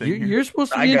do my thing? You're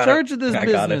supposed to be in charge of this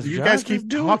business. You guys keep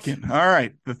talking. All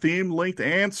right. The theme-linked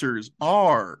answers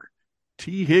are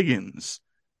T. Higgins,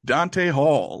 Dante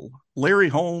Hall, Larry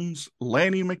Holmes,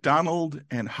 Lanny McDonald,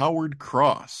 and Howard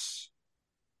Cross.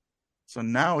 So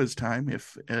now is time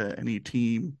if any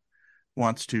team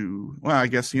wants to. Well, I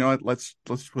guess let's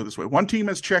put it this way. One team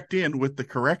has checked in with the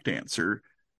correct answer,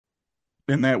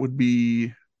 and that would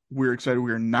be we're excited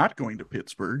we are not going to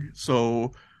Pittsburgh.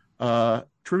 So.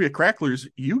 Trivia Cracklers,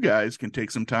 you guys can take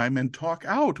some time and talk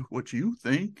out what you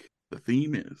think the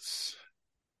theme is.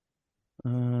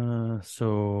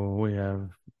 So we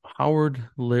have Howard,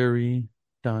 Larry,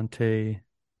 Dante,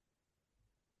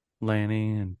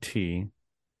 Lanny, and T.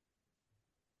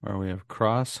 Or we have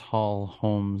Cross, Hall,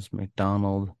 Holmes,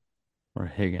 McDonald, or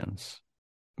Higgins.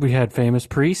 We had famous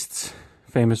priests,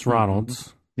 famous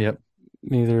Ronalds. Yep.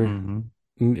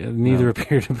 Neither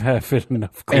appear to have fit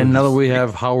enough clues. And now that we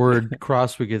have Howard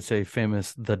Cross, we could say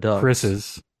famous the Ducks.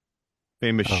 Chris's.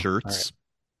 Famous shirts.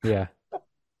 Right. Yeah.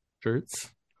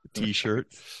 Shirts. T-shirt.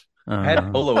 I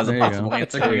had polo as a possible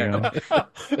answer.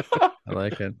 I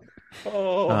like it.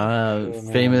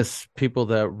 Famous people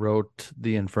that wrote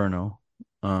the Inferno.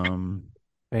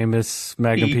 Famous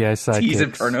Magnum PI sidekicks. T's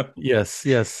Inferno. Yes.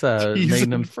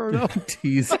 Magnum Inferno.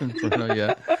 T's Inferno.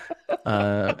 Yeah.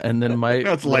 And then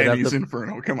that's Lanny's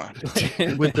Inferno. Come on.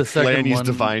 With the second Lanny's one,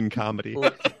 Divine Comedy.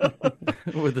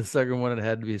 With the second one, it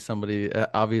had to be somebody.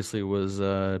 Obviously, was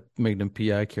Magnum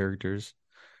PI characters.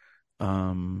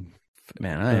 Man,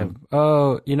 I have.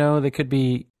 Oh, they could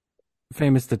be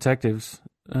famous detectives.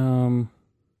 Famous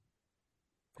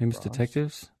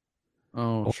detectives.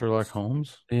 Oh, Sherlock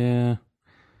Holmes. Yeah.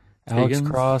 Alex Higgins?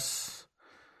 Cross.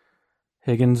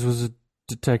 Higgins was a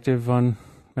detective on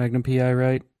Magnum PI,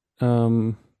 right? I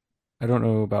don't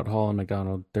know about Hall and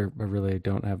McDonald. I really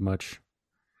don't have much.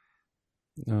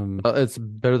 It's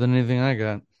better than anything I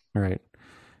got. All right.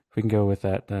 We can go with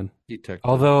that then. Detective.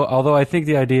 Although I think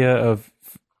the idea of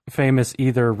famous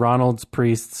either Ronalds,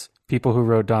 priests, people who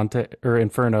wrote Dante or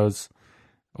Infernos,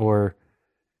 or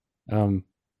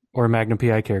Magnum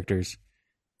PI characters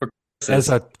as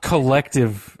a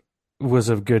collective was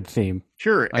a good theme.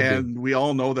 Sure, we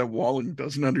all know that Walling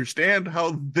doesn't understand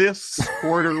how this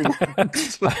order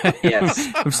works. Yes.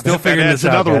 I'm still figuring this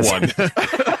out. Another guys. one.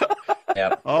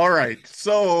 Yep. All right,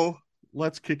 so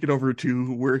let's kick it over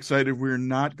to we're excited we're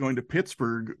not going to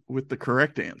Pittsburgh with the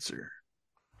correct answer.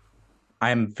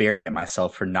 I am very at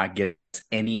myself for not getting this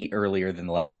any earlier than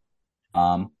the level.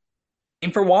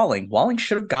 And for Walling. Walling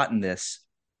should have gotten this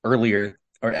earlier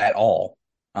or at all.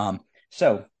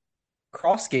 So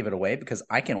Cross gave it away because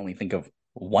I can only think of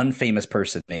one famous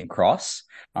person named Cross,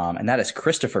 and that is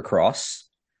Christopher Cross.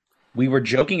 We were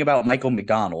joking about Michael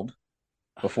McDonald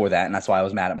before that, and that's why I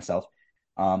was mad at myself.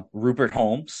 Rupert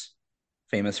Holmes,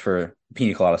 famous for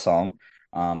Pina Colada song.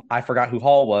 I forgot who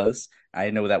Hall was. I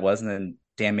didn't know who that was, and then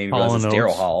Dan made me realize it's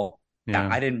Daryl Hall. Yeah.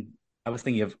 I was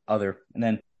thinking of other, and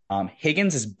then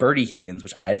Higgins is Bertie Higgins,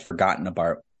 which I had forgotten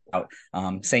about.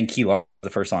 Saying Kilo, the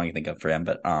first song you think of for him,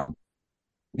 but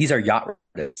these are yacht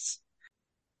artists.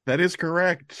 That is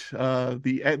correct.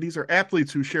 These are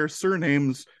athletes who share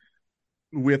surnames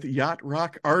with yacht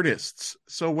rock artists.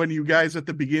 So when you guys at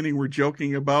the beginning were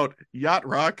joking about yacht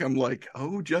rock, I'm like,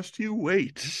 oh, just you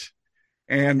wait.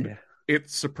 And it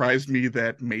surprised me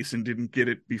that Mason didn't get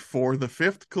it before the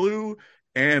fifth clue.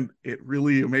 And it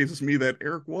really amazes me that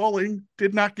Eric Walling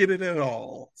did not get it at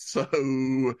all. So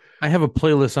I have a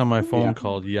playlist on my phone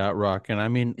called Yacht Rock. And I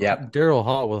mean, Daryl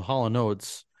Hall with Hall &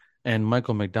 Oates and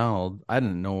Michael McDonald, I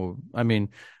didn't know. I mean,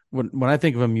 when I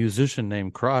think of a musician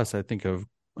named Cross, I think of,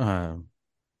 never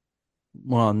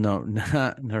mind.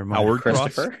 Howard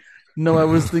Christopher? Cross? No, I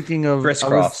was thinking of Chris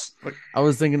Cross. I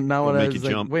was thinking now We'll when I make was you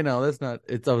like, jump. wait, no, that's not.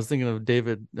 I was thinking of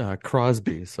David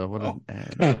Crosby. So what? I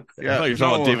thought you were talking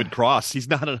about David Cross. He's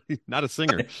not a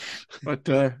singer. But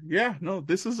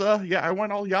this is I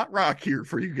went all yacht rock here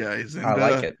for you guys. And, I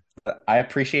like it. I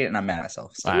appreciate it, and I'm mad at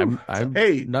myself. So. I'm not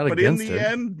but in against the it.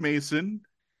 end, Mason,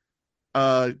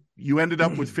 you ended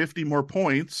up with 50 more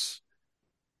points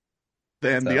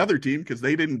than the other team because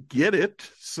they didn't get it.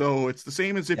 So it's the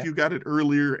same as if you got it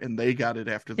earlier and they got it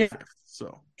after the fifth.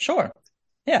 So sure,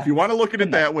 yeah. If you want to look at it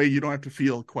that way, you don't have to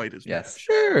feel quite as bad.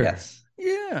 Sure. Yes.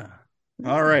 Yeah.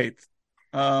 All right.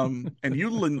 And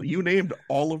you named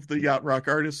all of the yacht rock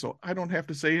artists, so I don't have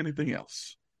to say anything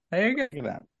else. There you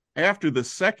go. After the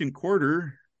second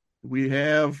quarter, we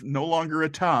have no longer a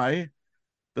tie.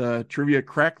 The Trivia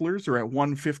Cracklers are at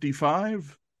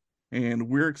 155, and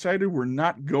we're excited. We're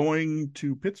not going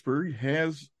to Pittsburgh.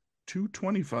 Has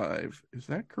 225. Is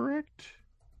that correct?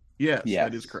 Yes,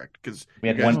 that is correct, because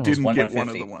you guys didn't get one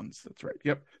of the ones. That's right.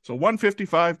 Yep. So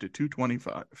 155 to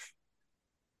 225.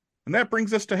 And that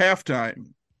brings us to halftime.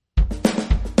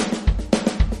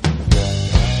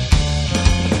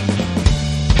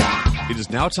 It is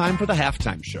now time for the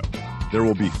halftime show. There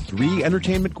will be 3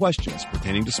 entertainment questions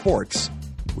pertaining to sports,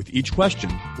 with each question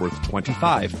worth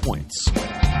 25 points.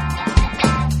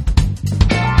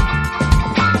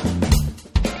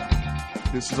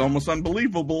 This is almost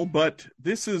unbelievable, but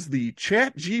this is the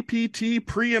ChatGPT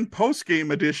pre- and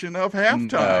post-game edition of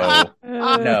halftime.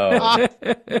 No.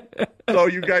 So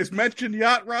you guys mentioned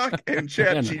Yacht Rock and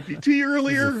ChatGPT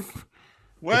earlier.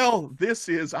 Well,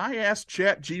 I asked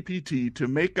ChatGPT to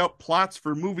make up plots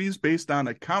for movies based on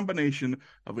a combination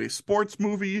of a sports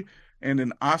movie and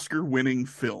an Oscar-winning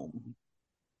film.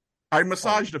 I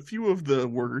massaged a few of the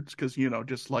words because,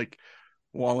 just like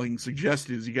Walling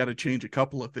suggested, you got to change a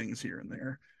couple of things here and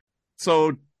there.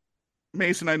 So,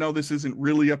 Mason, I know this isn't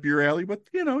really up your alley, but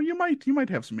you might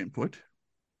have some input.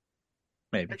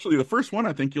 Maybe. Actually, the first one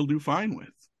I think you'll do fine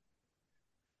with.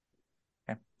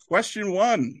 Okay. Question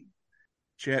 1.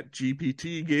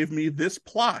 ChatGPT gave me this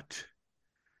plot.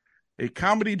 A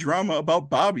comedy drama about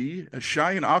Bobby, a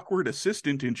shy and awkward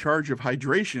assistant in charge of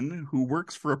hydration who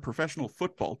works for a professional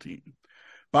football team.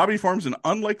 Bobby forms an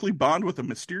unlikely bond with a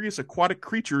mysterious aquatic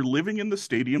creature living in the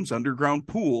stadium's underground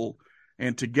pool,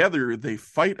 and together they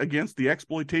fight against the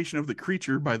exploitation of the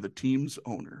creature by the team's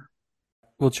owner.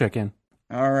 We'll check in.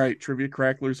 All right, Trivia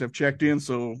Cracklers have checked in,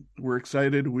 so we're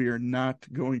excited. We are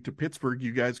not going to Pittsburgh.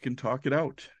 You guys can talk it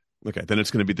out. Okay, then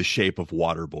it's going to be The Shape of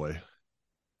Waterboy.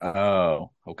 Oh,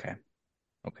 okay.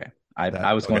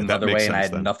 I was going the other way and I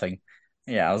had nothing.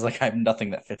 Yeah, I was like, I have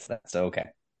nothing that fits that. So, okay.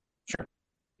 Sure.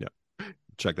 Yeah.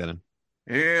 Check that in.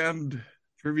 And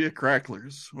Trivia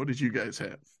Cracklers, what did you guys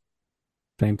have?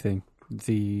 Same thing.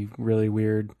 The really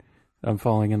weird, I'm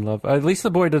falling in love. At least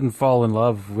the boy doesn't fall in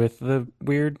love with the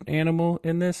weird animal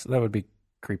in this. That would be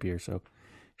creepier. So,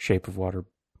 Shape of Water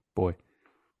Boy.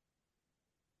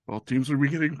 Well, teams will be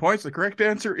getting points. The correct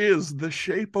answer is The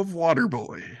Shape of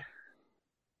Waterboy.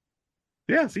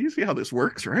 Yeah, so you see how this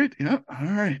works, right? Yeah. All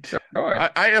right. Sure.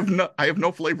 I have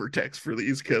no flavor text for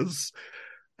these because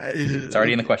it's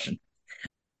already in the question.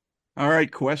 All right,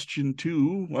 question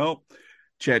 2. Well,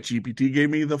 ChatGPT gave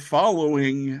me the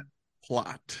following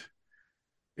plot.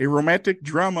 A romantic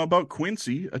drama about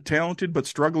Quincy, a talented but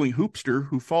struggling hoopster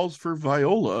who falls for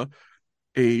Viola,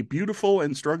 a beautiful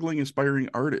and struggling aspiring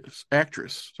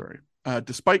actress.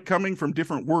 Despite coming from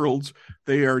different worlds,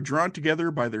 they are drawn together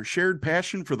by their shared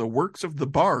passion for the works of the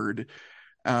bard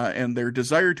and their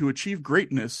desire to achieve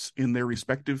greatness in their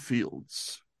respective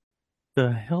fields.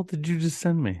 The hell did you just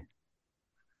send me?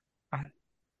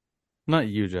 Not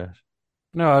you, Josh.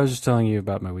 No, I was just telling you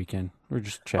about my weekend. We're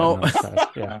just chatting on the side.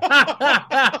 Yeah.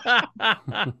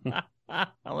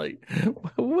 Like,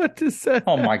 what does that?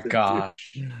 Oh my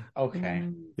gosh. Okay.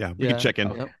 Yeah, we can check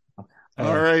in. Yep.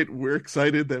 All right, we're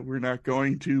excited that we're not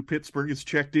going to Pittsburgh. It's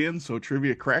checked in, so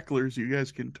Trivia Cracklers, you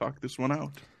guys can talk this one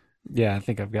out. Yeah, I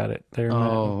think I've got it. There you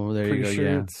go. Sure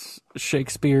Yeah, it's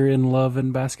Shakespeare in Love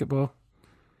and Basketball,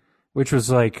 which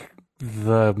was like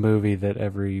the movie that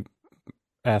every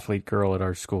athlete girl at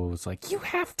our school was like, you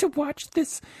have to watch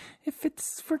this if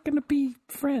we're gonna be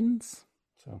friends.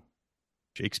 So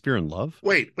Shakespeare in Love?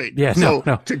 Wait. Yeah, so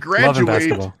no. to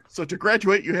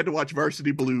graduate, you had to watch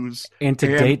Varsity Blues. And to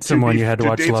date someone, you had to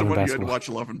watch Love and Basketball. You had to watch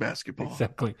Love and Basketball.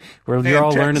 Exactly. Where you're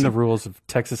all learning the rules of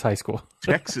Texas high school.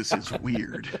 Texas is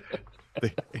weird.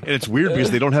 And it's weird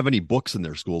because they don't have any books in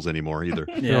their schools anymore either.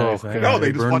 Yeah, exactly. No,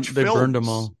 they just watch They films. burned them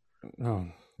all. Oh, All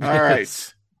yes.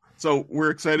 right. So we're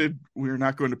excited. We're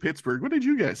not going to Pittsburgh. What did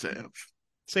you guys have?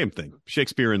 Same thing.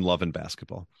 Shakespeare in Love and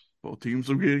Basketball. Both teams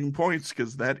are getting points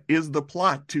because that is the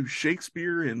plot to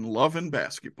Shakespeare in Love and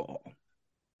Basketball.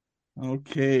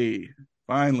 Okay.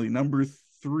 Finally, number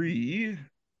 3.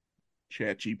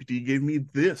 ChatGPT gave me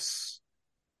this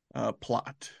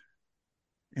plot.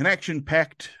 An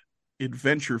action-packed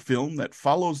adventure film that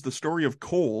follows the story of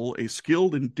Cole, a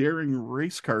skilled and daring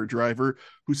race car driver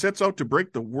who sets out to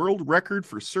break the world record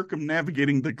for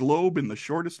circumnavigating the globe in the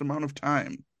shortest amount of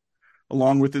time.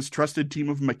 Along with his trusted team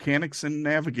of mechanics and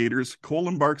navigators, Cole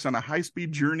embarks on a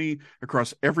high-speed journey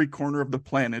across every corner of the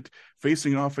planet,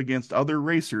 facing off against other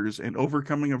racers and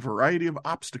overcoming a variety of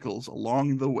obstacles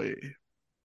along the way.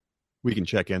 We can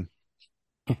check in.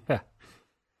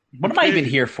 What am I even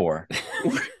here for?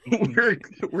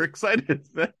 We're excited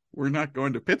that we're not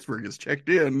going to Pittsburgh. It's checked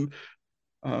in.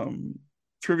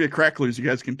 Trivia Cracklers, you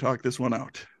guys can talk this one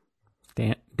out.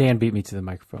 Dan beat me to the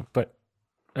microphone, but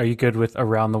are you good with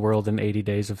Around the World in 80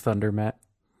 Days of Thunder, Matt?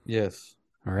 Yes.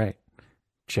 All right.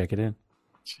 Check it in.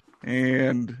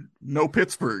 And no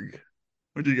Pittsburgh.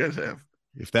 What do you guys have?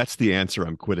 If that's the answer,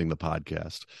 I'm quitting the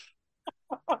podcast.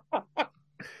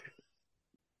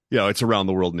 Yeah, it's Around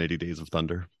the World in 80 Days of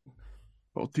Thunder.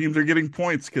 Both teams are getting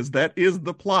points because that is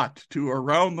the plot to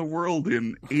Around the World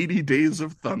in 80 Days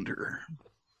of Thunder.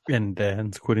 And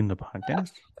Dan's quitting the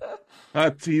podcast?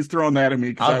 He's throwing that at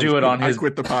me. I'll do it on his... I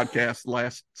quit the podcast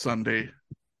last Sunday.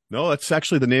 No, that's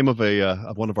actually the name of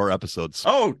of one of our episodes.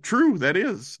 Oh, true, that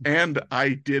is. And I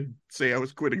did say I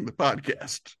was quitting the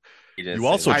podcast. You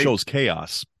also chose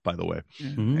chaos, by the way.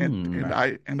 And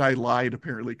I lied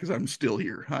apparently because I'm still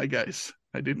here. Hi guys,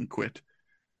 I didn't quit.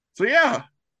 So yeah,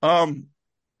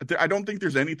 I don't think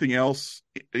there's anything else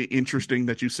interesting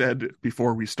that you said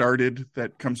before we started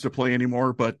that comes to play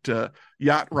anymore. But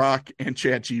Yacht Rock and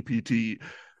ChatGPT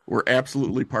were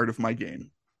absolutely part of my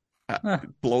game.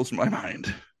 It blows my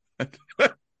mind.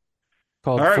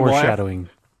 Called foreshadowing.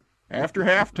 After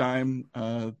halftime,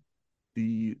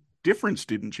 the difference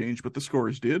didn't change, but the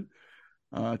scores did.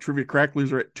 Trivia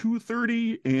Cracklers are at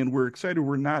 230, and we're excited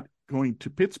we're not going to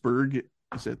Pittsburgh.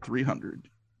 It's at 300.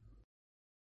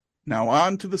 Now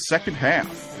on to the second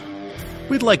half.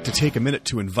 We'd like to take a minute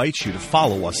to invite you to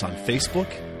follow us on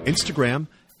Facebook, Instagram,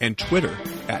 and Twitter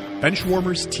at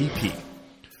BenchwarmersTP.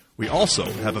 We also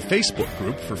have a Facebook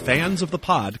group for fans of the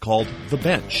pod called The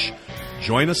Bench.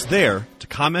 Join us there to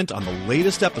comment on the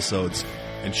latest episodes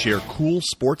and share cool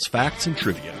sports facts and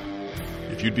trivia.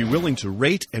 If you'd be willing to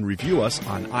rate and review us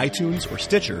on iTunes or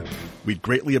Stitcher, we'd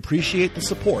greatly appreciate the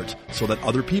support so that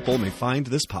other people may find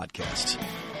this podcast.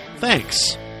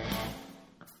 Thanks!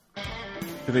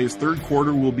 Today's third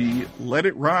quarter will be Let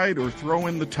It Ride or Throw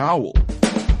in the Towel.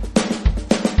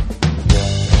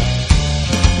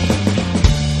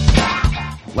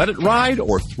 Let it ride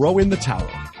or throw in the towel.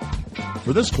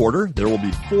 For this quarter, there will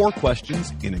be 4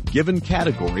 questions in a given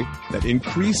category that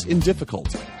increase in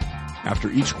difficulty.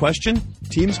 After each question,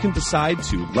 teams can decide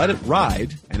to let it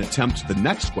ride and attempt the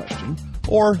next question,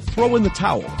 or throw in the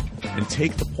towel and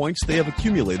take the points they have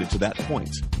accumulated to that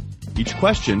point. Each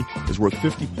question is worth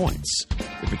 50 points.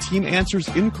 If a team answers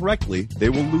incorrectly, they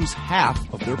will lose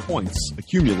half of their points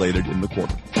accumulated in the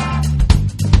quarter.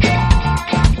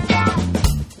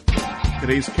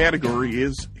 Today's category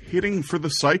is Hitting for the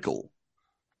Cycle.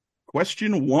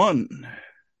 Question 1.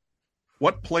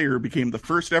 What player became the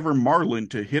first ever Marlin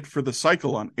to hit for the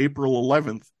cycle on April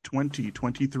 11th,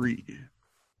 2023?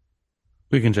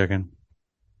 We can check in.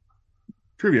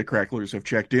 Trivia Cracklers have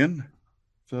checked in.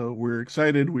 So we're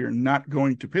excited. We are not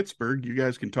going to Pittsburgh. You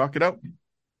guys can talk it out.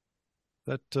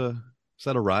 Is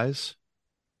that a rise?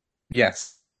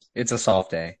 Yes, it's a soft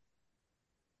day.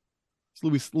 It's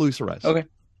Luis Arraez. Okay.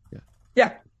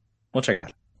 Yeah, we'll check it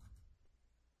out.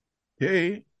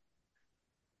 Okay.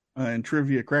 And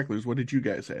Trivia Cracklers, what did you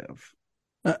guys have?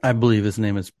 I believe his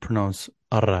name is pronounced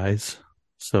Arraez.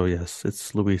 So yes,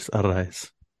 it's Luis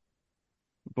Arraez.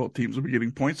 Both teams will be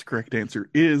getting points. The correct answer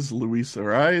is Luis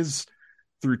Arraez.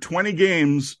 Through 20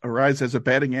 games, Arraez has a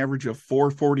batting average of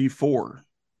 .444.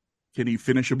 Can he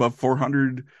finish above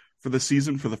 400 for the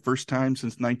season for the first time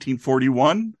since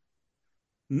 1941?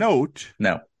 Note,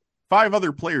 No. 5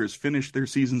 other players finished their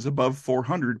seasons above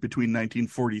 400 between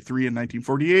 1943 and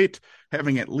 1948,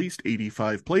 having at least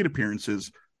 85 plate appearances,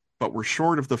 but were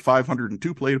short of the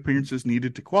 502 plate appearances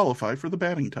needed to qualify for the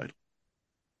batting title.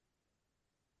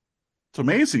 It's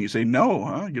amazing. You say no,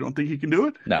 huh? You don't think he can do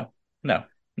it? No. All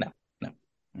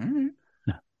right.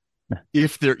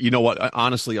 If there, you know what,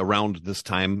 honestly, around this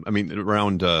time, I mean,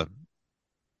 around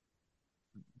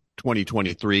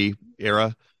 2023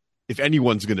 era, if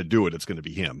anyone's going to do it, it's going to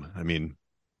be him. I mean,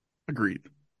 Agreed.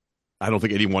 I don't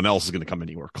think anyone else is going to come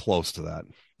anywhere close to that.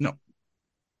 No.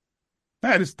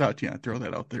 I just thought, throw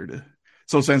that out there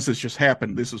so since this just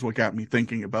happened, this is what got me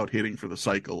thinking about hitting for the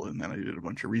cycle, and then I did a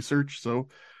bunch of research. So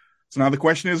now the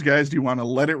question is, guys, do you want to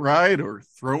let it ride or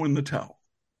throw in the towel?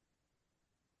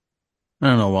 I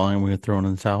don't know, Wally. Are we going to throw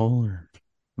in the towel or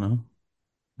no?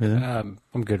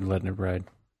 I'm good letting it ride.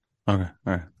 Okay.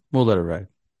 All right. We'll let it ride.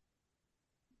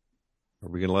 Are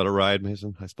we going to let it ride,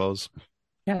 Mason, I suppose?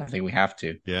 Yeah, I think we have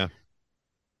to. Yeah.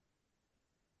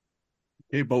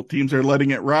 Okay, both teams are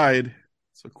letting it ride.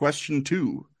 So question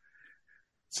 2.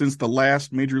 Since the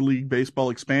last Major League Baseball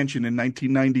expansion in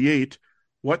 1998,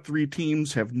 what 3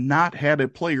 teams have not had a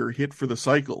player hit for the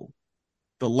cycle?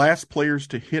 The last players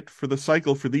to hit for the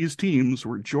cycle for these teams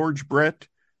were George Brett,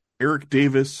 Eric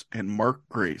Davis, and Mark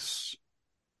Grace.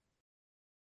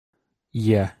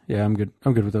 Yeah, I'm good.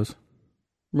 I'm good with those.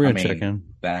 We're going to check in.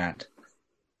 That.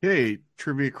 Okay,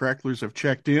 Trivia Cracklers have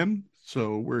checked in,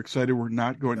 so we're excited we're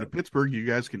not going to Pittsburgh. You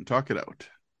guys can talk it out.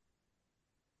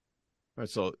 All right,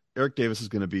 so Eric Davis is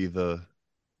going to be the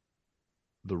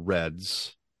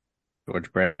Reds.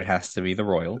 George Brett has to be the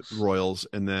Royals.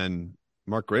 And then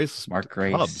Mark Grace.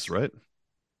 Grace. Cubs, right?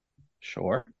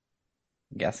 Sure.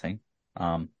 I'm guessing.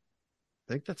 I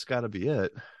think that's got to be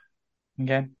it.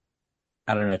 Okay.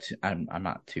 I don't know. I'm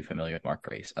not too familiar with Mark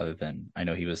Grace, other than I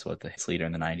know he was the hits leader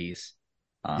in the 90s.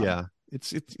 Yeah,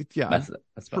 it's yeah.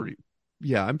 That's pretty.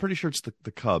 Yeah, I'm pretty sure it's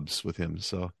the Cubs with him.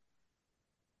 So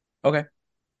okay.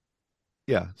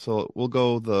 Yeah, so we'll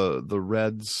go the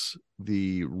Reds,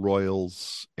 the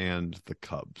Royals, and the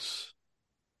Cubs.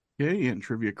 Okay, and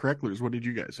Trivia Cracklers, what did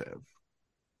you guys have?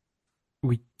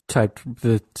 We typed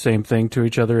the same thing to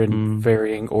each other in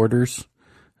varying orders.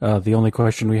 The only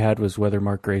question we had was whether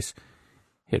Mark Grace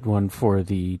hit one for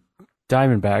the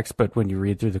Diamondbacks, but when you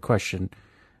read through the question,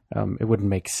 it wouldn't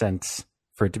make sense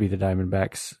for it to be the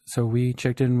Diamondbacks. So we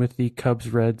checked in with the Cubs,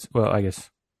 Reds, well, I guess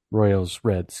Royals,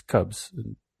 Reds, Cubs.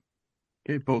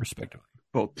 Okay, respectively.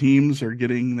 Both teams are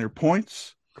getting their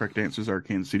points. Correct answers are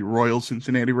Kansas City Royals,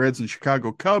 Cincinnati Reds, and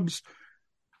Chicago Cubs.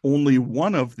 Only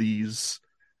one of these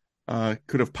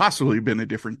could have possibly been a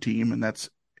different team, and that's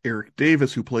Eric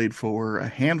Davis, who played for a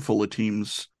handful of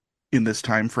teams in this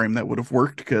time frame that would have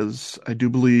worked, because I do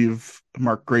believe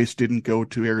Mark Grace didn't go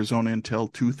to Arizona until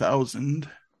 2000.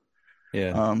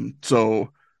 Yeah.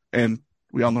 And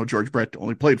we all know George Brett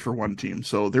only played for one team.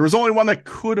 So there was only one that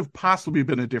could have possibly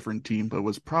been a different team, but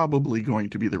was probably going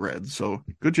to be the Reds. So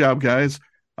good job, guys.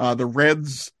 The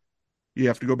Reds, you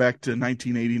have to go back to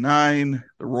 1989,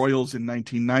 the Royals in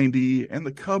 1990, and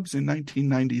the Cubs in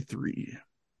 1993.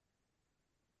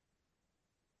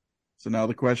 So now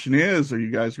the question is, are you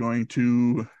guys going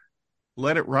to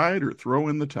let it ride or throw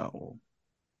in the towel?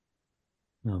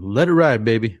 Let it ride,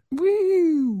 baby.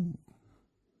 Woo!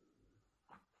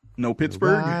 No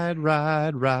Pittsburgh? Ride,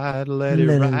 let it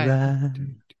ride.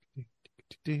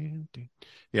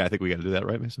 Yeah, I think we got to do that,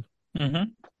 right, Mason?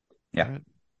 Mm-hmm. Yeah.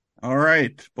 All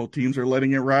right. Both teams are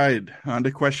letting it ride. On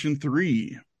to question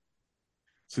 3.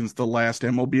 Since the last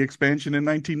MLB expansion in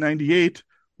 1998,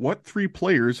 what 3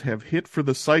 players have hit for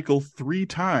the cycle 3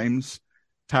 times,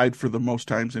 tied for the most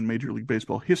times in Major League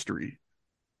Baseball history?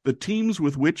 The teams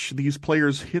with which these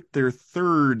players hit their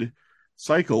 3rd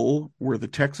cycle were the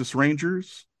Texas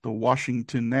Rangers, the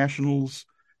Washington Nationals,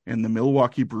 and the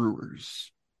Milwaukee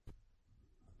Brewers.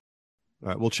 All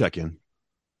right, we'll check in.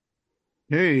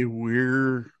 Hey,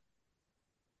 we're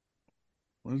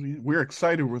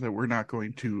excited that we're not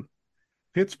going to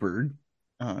Pittsburgh.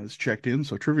 Is checked in,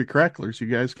 so Trivia Cracklers, you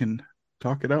guys can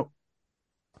talk it out.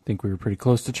 I think we were pretty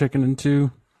close to checking in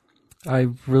too. I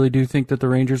really do think that the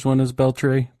Rangers one is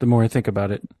Beltre. The more I think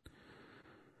about it,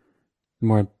 the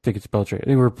more I think it's Beltre. I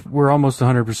think we're almost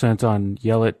 100% on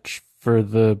Yelich for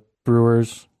the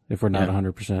Brewers, if we're not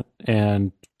 100%,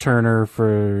 and Turner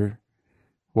for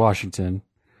Washington.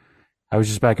 I was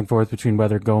just back and forth between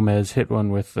whether Gomez hit one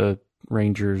with the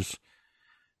Rangers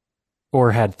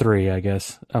or had 3, I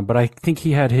guess. But I think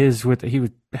he had his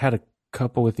had a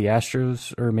couple with the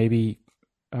Astros, or maybe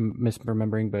I'm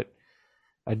misremembering, but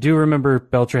I do remember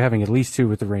Beltre having at least 2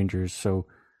 with the Rangers, so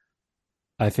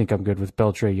I think I'm good with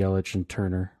Beltre, Yelich, and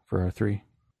Turner for our 3.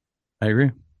 I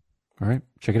agree. All right,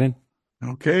 check it in.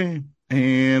 Okay,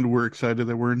 and we're excited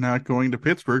that we're not going to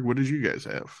Pittsburgh. What did you guys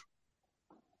have?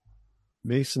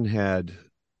 Mason had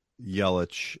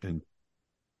Yelich and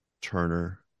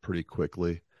Turner pretty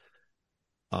quickly.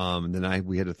 And then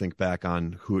we had to think back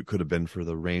on who it could have been for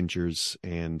the Rangers.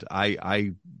 And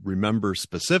I remember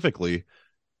specifically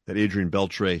that Adrian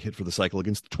Beltre hit for the cycle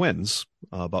against the Twins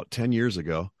about 10 years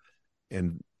ago.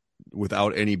 And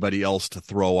without anybody else to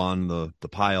throw on the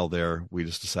pile there, we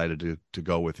just decided to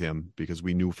go with him because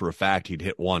we knew for a fact he'd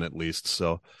hit one at least.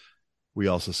 So we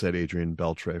also said Adrian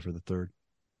Beltre for the 3rd.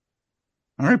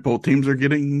 All right, both teams are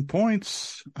getting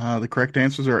points. The correct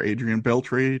answers are Adrian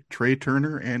Beltre, Trey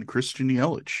Turner, and Christian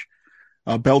Yelich.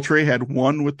 Beltre had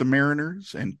 1 with the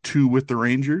Mariners and 2 with the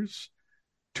Rangers.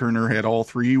 Turner had all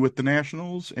 3 with the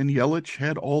Nationals, and Yelich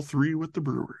had all 3 with the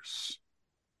Brewers.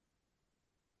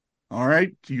 All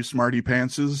right, you smarty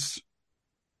pantses,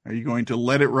 are you going to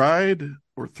let it ride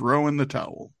or throw in the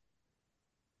towel?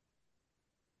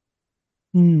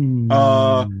 And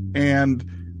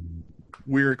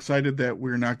we're excited that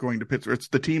we're not going to Pittsburgh. It's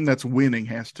the team that's winning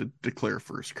has to declare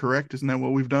first, correct? Isn't that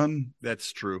what we've done?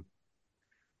 That's true.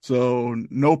 So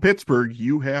no Pittsburgh,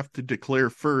 you have to declare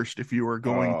first if you are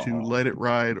going to let it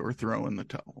ride or throw in the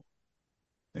towel,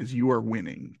 as you are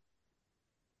winning.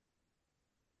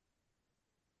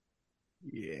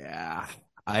 Yeah,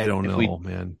 I don't know,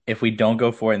 man. If we don't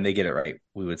go for it and they get it right,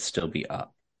 we would still be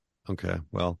up. Okay,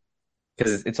 well,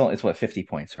 because it's what, 50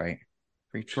 points, right?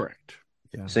 For each. Correct.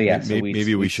 Yeah. So yeah,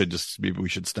 maybe we should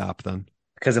stop then.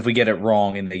 Because if we get it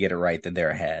wrong and they get it right, then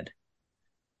they're ahead,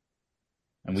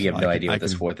 and we have no idea what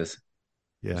this 4th is.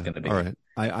 Yeah, going to be. All right.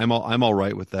 I'm all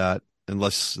right with that,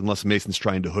 unless Mason's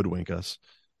trying to hoodwink us.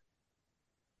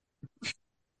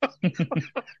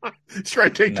 He's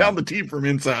trying to take down the team from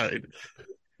inside.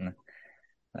 No.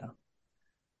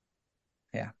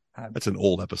 Yeah, that's an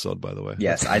old episode, by the way.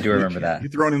 Yes, I do remember that. You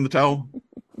throwing in the towel?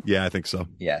 Yeah, I think so.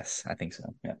 Yes, I think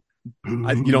so. Yeah.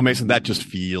 Mason, that just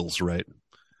feels right.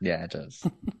 Yeah, it does.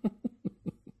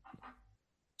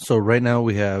 So right now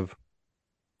we have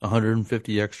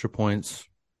 150 extra points.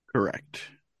 Correct.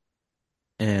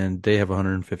 And they have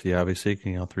 150, obviously.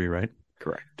 Can you all 3, right?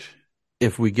 Correct.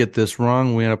 If we get this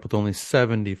wrong, we end up with only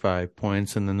 75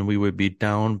 points, and then we would be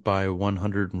down by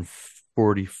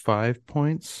 145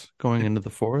 points going into the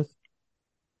 4th.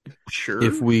 Sure.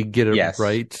 If we get it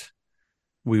right,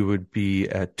 we would be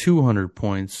at 200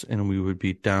 points, and we would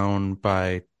be down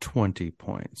by 20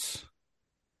 points.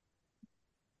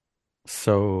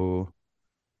 So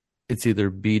it's either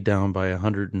be down by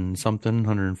 100 and something,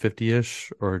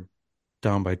 150-ish, or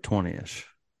down by 20-ish.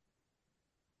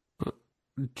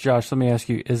 Josh, let me ask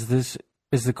you, is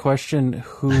the question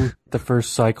who the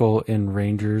first cycle in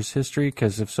Rangers history?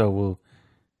 Because if so, we'll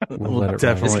let it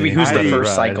definitely. Who's the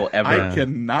first cycle ever? I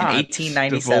cannot in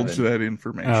 1897. divulge that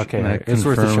information. Okay, it's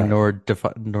worth a shot. Nor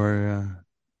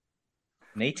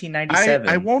In 1897.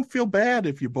 I won't feel bad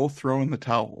if you both throw in the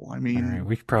towel. I mean, all right,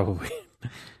 we probably. I'm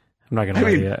not gonna.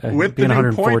 With the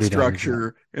new point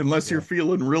structure, unless you're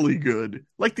feeling really good,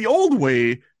 like the old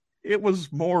way, it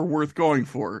was more worth going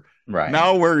for. Right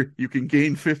now, where you can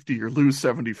gain 50 or lose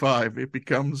 75, it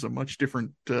becomes a much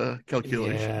different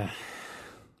calculation. Yeah,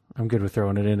 I'm good with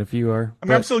throwing it in if you are. I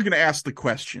mean, I'm still going to ask the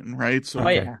question, right? So,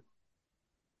 yeah.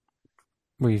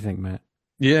 What do you think, Matt?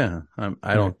 Yeah,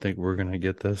 I don't think we're going to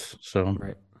get this. So,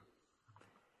 right.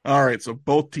 All right. So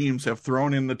both teams have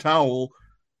thrown in the towel,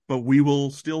 but we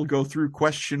will still go through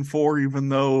question 4, even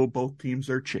though both teams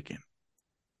are chicken.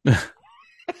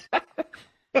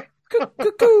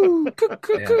 Cuckoo.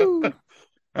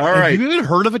 All right. Have you even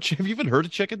heard of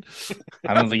chicken?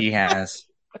 I don't think he has.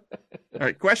 All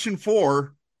right. Question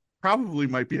 4 probably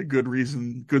might be a good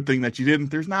thing that you didn't.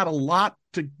 There's not a lot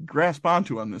to grasp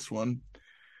onto on this one.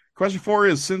 Question 4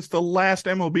 is, since the last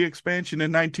MLB expansion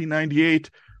in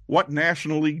 1998, what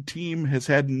National League team has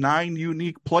had 9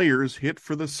 unique players hit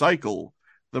for the cycle,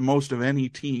 the most of any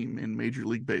team in Major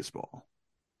League Baseball?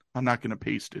 I'm not going to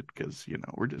paste it because,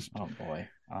 we're just... Oh, boy.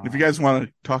 If you guys want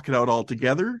to talk it out all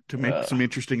together to make some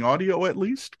interesting audio at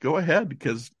least, go ahead,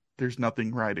 because there's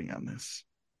nothing riding on this.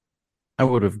 I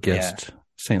would have guessed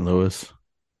St. Louis.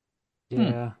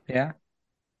 Yeah. Yeah.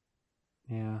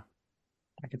 Yeah.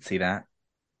 I could see that.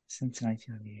 Since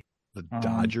 1998. The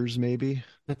Dodgers, maybe?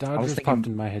 The Dodgers popped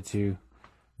in my head, too.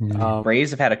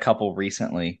 Braves have had a couple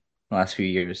recently, the last few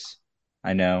years.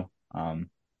 I know. I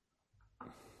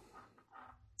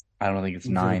don't think it's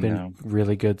 9, been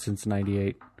really good since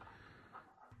 98.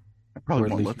 I probably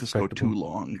won't let this go too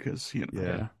long because,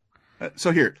 Yeah.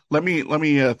 So here, let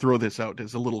me throw this out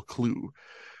as a little clue.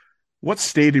 What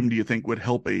stadium do you think would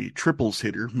help a triples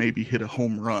hitter maybe hit a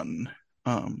home run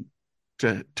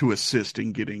to assist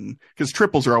in getting, because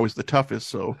triples are always the toughest.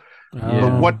 So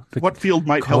what field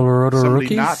might Colorado help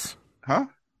somebody Rockies? not? Huh?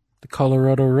 The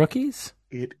Colorado Rockies?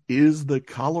 It is the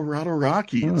Colorado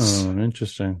Rockies. Oh,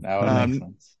 interesting. That would make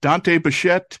sense. Dante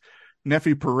Bichette,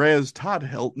 Nefi Perez, Todd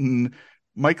Helton,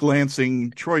 Mike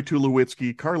Lansing, Troy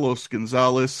Tulowitzki, Carlos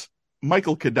Gonzalez,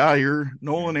 Michael Kadire,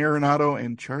 Nolan Arenado,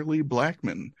 and Charlie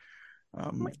Blackmon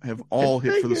have all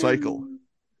hit for the cycle.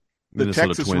 The Minnesota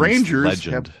Texas Twins Rangers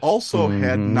legend. have also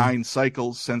had 9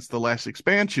 cycles since the last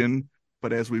expansion,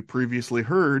 but as we previously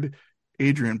heard,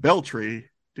 Adrian Beltre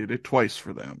did it twice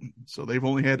for them. So they've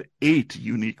only had 8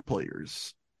 unique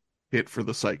players hit for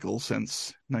the cycle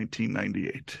since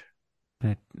 1998.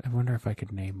 I wonder if I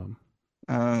could name them.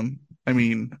 I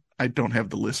mean, I don't have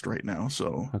the list right now,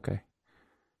 so. Okay.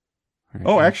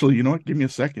 Right, actually, you know what? Give me a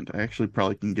second. I actually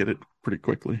probably can get it pretty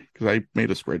quickly because I made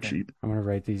a spreadsheet. I'm gonna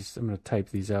write these. I'm gonna type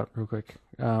these out real quick.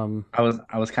 I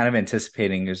was kind of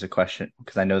anticipating there's a question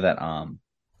because I know that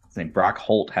his name Brock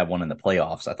Holt had one in the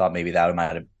playoffs. I thought maybe that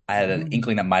might have. I had an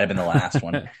inkling that might have been the last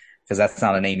one because that's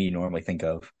not a name you normally think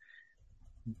of.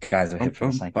 Guys that hit for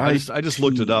the cycle. I just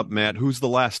looked it up, Matt. Who's the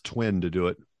last Twin to do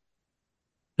it?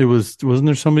 Wasn't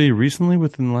there somebody recently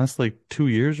within the last 2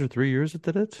 years or 3 years that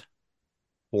did it?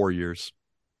 4 years.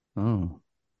 Oh.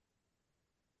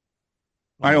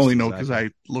 I only know because I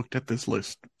looked at this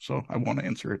list, so I want to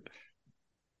answer it.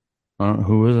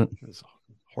 Who is it? It's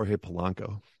Jorge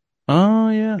Polanco. Oh,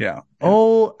 yeah. Yeah.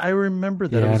 Oh, I remember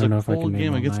that. Yeah, it was I don't know a if I can cold name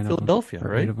game all against 9 Philadelphia, of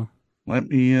them, right? of them. Let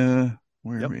me,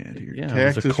 where are we at here? Yeah, it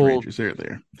was a Texas cold- Rangers,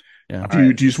 there. Yeah. Do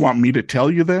you just want me to tell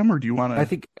you them, or do you want to? I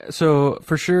think so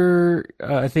for sure.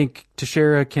 I think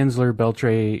Teixeira, Kinsler,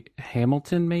 Beltre,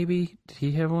 Hamilton. Maybe did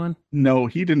he have one? No,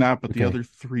 he did not, but the Okay. other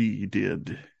 3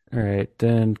 did. All right,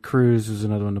 then Cruz was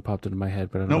another one that popped into my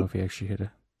head, but I don't know Nope. if he actually hit it.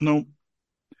 Nope.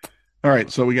 All right,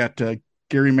 so we got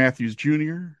Gary Matthews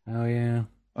Jr., Oh yeah.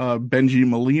 Benji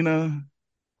Molina,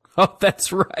 Oh,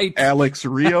 that's right. Alex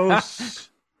Rios,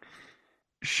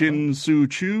 Shin Soo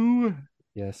Choo,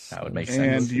 Yes, That would make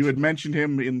and sense. you had mentioned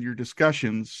him in your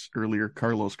discussions earlier,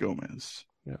 Carlos Gomez.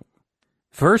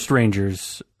 First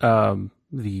Rangers. One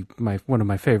of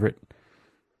my favorite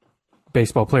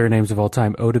baseball player names of all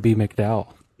time, Oddibe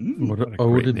McDowell. What a a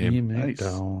great to name. be Nice.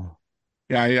 McDowell.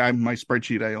 Yeah, my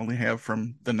spreadsheet I only have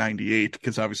from the 98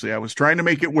 because obviously I was trying to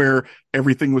make it where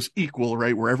everything was equal,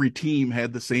 right? Where every team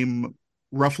had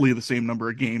roughly the same number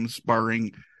of games,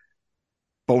 barring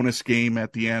bonus game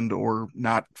at the end or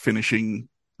not finishing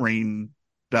rained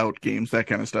out games, that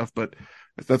kind of stuff. But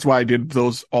that's why I did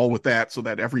those all with that, so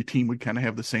that every team would kind of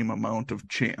have the same amount of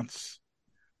chance.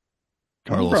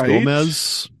 Carlos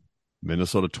Gomez,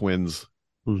 Minnesota Twins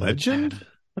legend?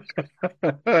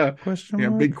 Yeah,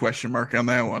 big question mark on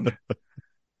that one.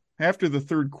 After the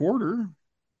third quarter,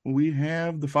 we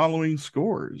have the following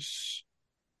scores.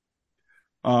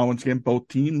 Once again, both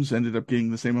teams ended up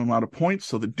getting the same amount of points,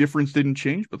 so the difference didn't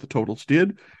change, but the totals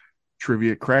did.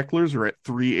 Trivia Cracklers are at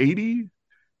 380,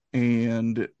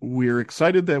 and we're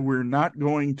excited that we're not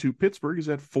going to Pittsburgh is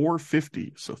at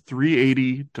 450, so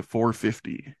 380 to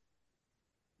 450.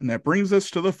 And that brings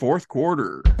us to the fourth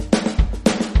quarter.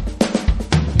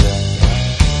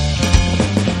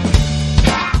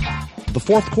 The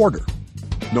fourth quarter,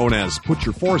 known as Put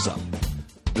Your Fours Up.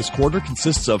 This quarter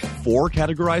consists of 4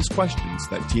 categorized questions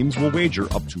that teams will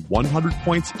wager up to 100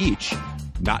 points each,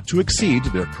 not to exceed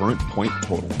their current point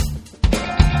total.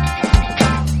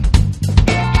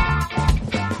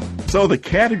 So the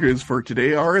categories for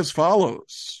today are as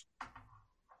follows.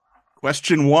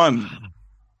 Question 1,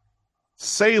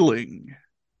 sailing,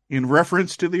 in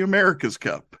reference to the America's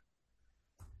Cup.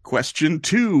 Question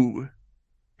 2,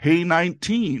 Hey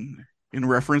 19, in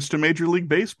reference to Major League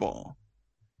Baseball.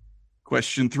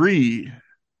 Question 3,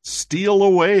 steal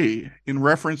away, in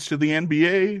reference to the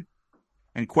NBA.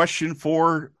 And question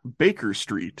 4, Baker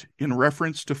Street, in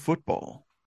reference to football.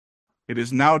 It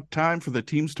is now time for the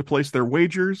teams to place their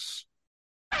wagers.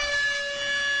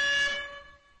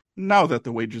 Now that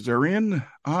the wagers are in,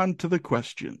 on to the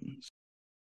questions.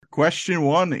 Question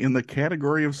 1 in the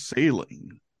category of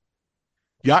sailing.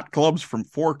 Yacht clubs from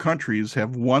 4 countries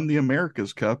have won the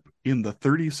America's Cup in the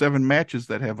 37 matches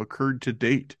that have occurred to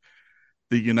date.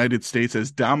 The United States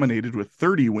has dominated with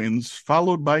 30 wins,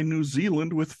 followed by New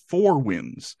Zealand with 4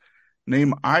 wins.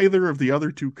 Name either of the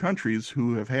other 2 countries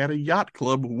who have had a yacht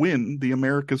club win the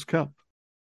America's Cup.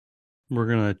 We're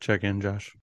going to check in,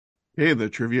 Josh. Okay, the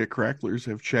Trivia Cracklers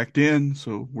have checked in,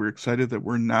 so we're excited that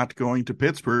we're not going to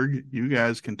Pittsburgh. You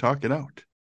guys can talk it out.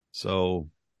 So,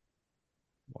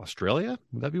 Australia?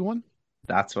 Would that be one?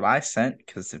 That's what I sent,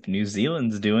 because if New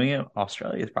Zealand's doing it,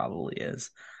 Australia probably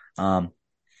is.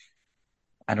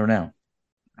 I don't know.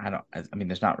 I mean,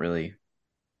 there's not really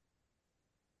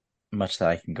much that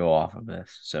I can go off of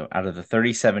this. So out of the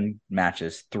 37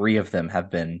 matches, 3 of them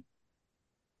have been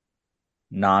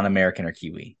non-American or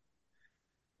Kiwi.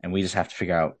 And we just have to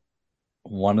figure out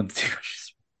one of the 2.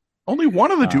 Only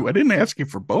one of the 2. I didn't ask you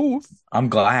for both. I'm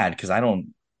glad, because I have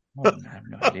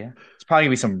no idea. It's probably going to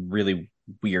be some really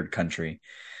weird country.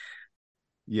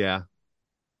 Yeah.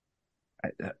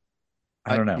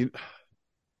 I don't know.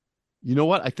 You know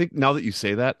what? I think now that you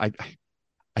say that, I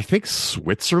think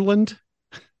Switzerland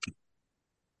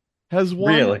has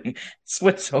won. Really?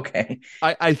 Swiss, okay.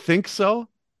 I think so.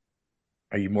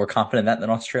 Are you more confident in that than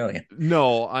Australia?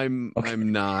 No, I'm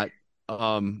not.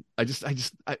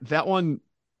 That one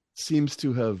seems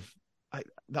to have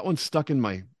that one stuck in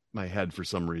my head for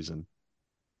some reason.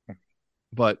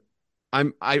 But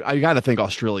I got to think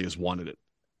Australia's won it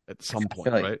at some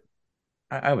point, right?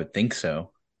 I would think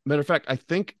so. Matter of fact, I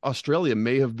think Australia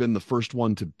may have been the first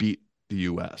one to beat the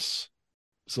US.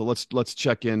 So let's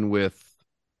check in with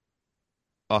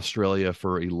Australia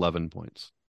for 11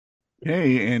 points.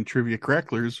 Okay, and Trivia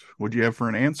Cracklers, what'd you have for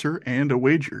an answer and a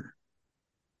wager?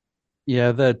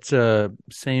 Yeah, that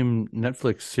same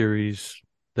Netflix series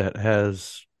that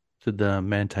has the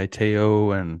Manti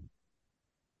Te'o and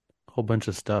a whole bunch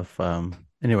of stuff.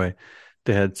 Anyway,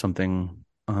 they had something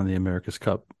on the America's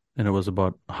Cup, and it was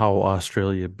about how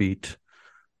Australia beat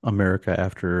America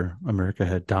after America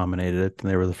had dominated it, and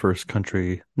they were the first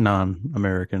country,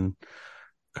 non-American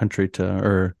country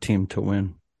team to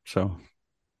win. So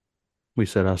we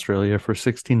said Australia for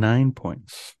 69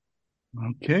 points.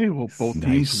 Okay, well, both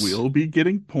teams will be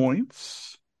getting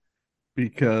points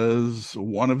because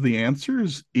one of the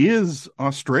answers is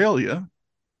Australia,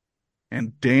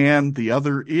 and Dan, the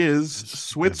other is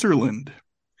Switzerland.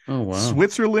 Oh, wow.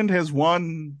 Switzerland has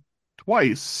won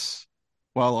twice,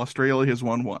 while Australia has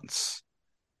won once.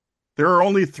 There are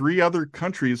only 3 other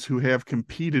countries who have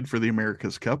competed for the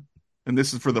America's Cup. And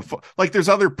this is for there's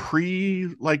other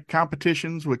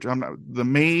competitions, which the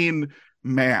main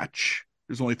match.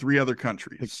 There's only 3 other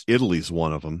countries. Italy's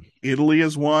one of them. Italy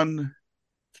is one.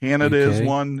 Canada is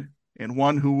one. And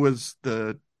one who was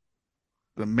the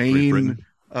main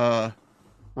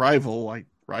rival.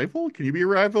 Rival? Can you be a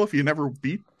rival if you never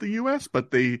beat the U.S.?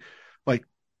 But they like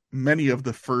many of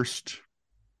the first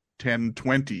 10,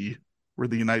 20 were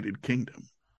the United Kingdom.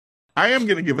 I am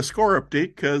going to give a score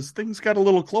update because things got a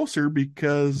little closer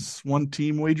because one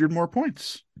team wagered more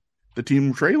points. The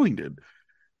team trailing did.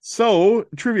 So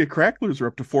Trivia Cracklers are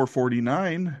up to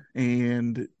 449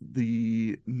 and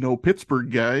the No Pittsburgh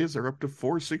guys are up to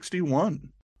 461.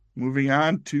 Moving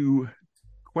on to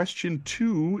question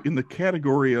 2 in the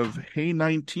category of Hey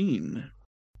 19.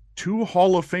 2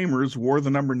 Hall of Famers wore the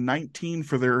number 19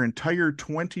 for their entire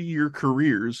 20-year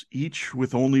careers, each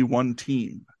with only one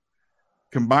team.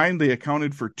 Combined, they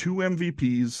accounted for 2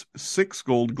 MVPs, 6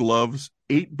 Gold Gloves,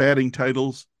 8 batting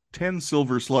titles, 10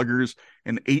 Silver Sluggers,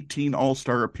 and 18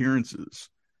 All-Star appearances.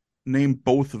 Name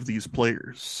both of these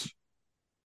players.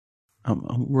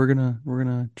 We're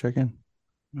gonna check in.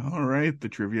 All right, the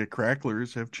Trivia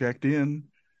Cracklers have checked in,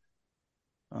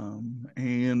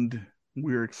 and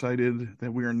we're excited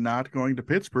that we are not going to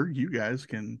Pittsburgh. You guys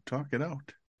can talk it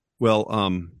out. Well,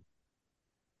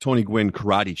 Tony Gwynn,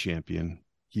 karate champion.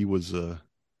 He was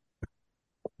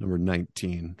number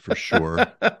 19 for sure.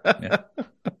 Yeah.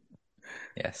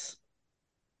 Yes.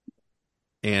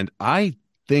 And I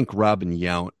think Robin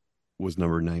Yount was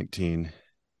number 19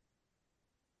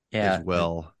 as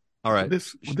well. All right.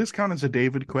 Would this count as a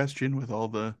David question with all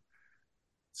the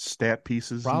stat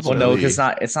pieces? Probably. Well, no, it's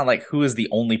not like who is the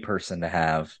only person to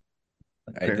have.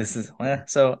 This is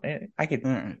so I could.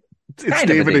 It's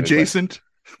David adjacent.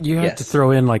 You have to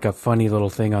throw in like a funny little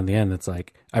thing on the end that's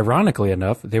like, ironically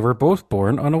enough, they were both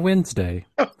born on a Wednesday.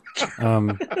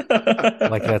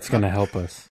 Like that's going to help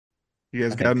us. You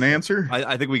guys got an answer?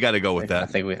 I think we got to go with that. I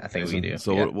think we do.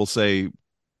 So we'll say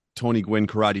Tony Gwynn,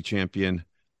 karate champion,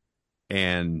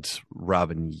 and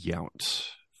Robin Yount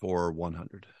for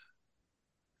 100.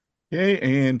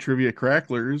 Okay, and Trivia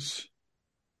Cracklers.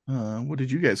 What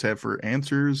did you guys have for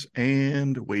answers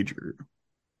and wager?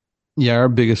 Yeah, our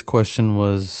biggest question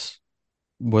was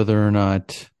whether or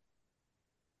not,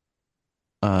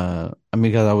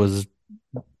 because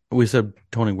we said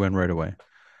Tony Gwynn right away.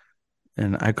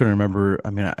 And I couldn't remember. I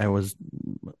mean, I was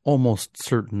almost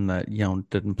certain that Yount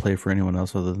didn't play for anyone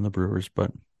else other than the Brewers.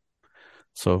 But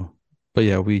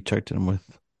yeah, we checked in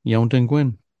with Yount and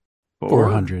Gwynn.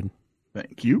 400.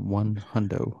 Thank you.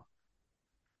 100.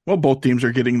 Well, both teams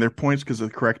are getting their points because the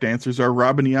correct answers are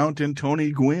Robin Yount and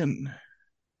Tony Gwynn.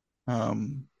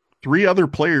 3 other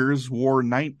players wore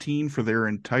 19 for their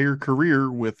entire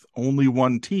career with only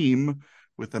one team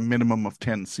with a minimum of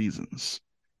 10 seasons.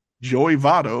 Joey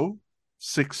Votto,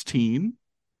 16,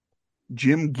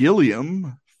 Jim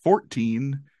Gilliam,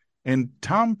 14, and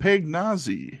Tom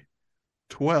Pagnozzi,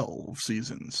 12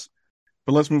 seasons.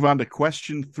 But let's move on to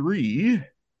question 3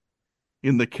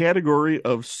 in the category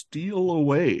of steal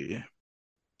away.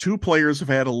 2 players have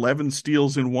had 11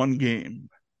 steals in one game.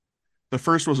 The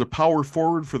first was a power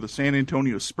forward for the San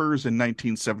Antonio Spurs in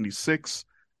 1976,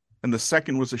 and the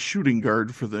second was a shooting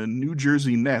guard for the New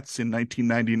Jersey Nets in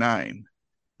 1999.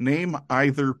 Name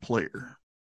either player.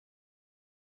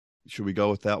 Should we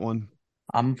go with that one?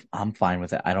 I'm fine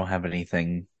with it. I don't have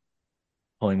anything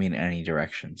pulling me in any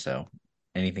direction, so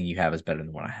anything you have is better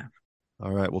than what I have.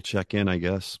 All right, we'll check in, I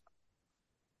guess.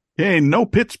 Okay, No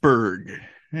Pittsburgh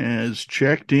has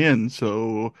checked in,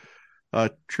 so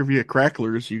Trivia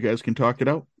Cracklers, you guys can talk it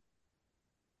out.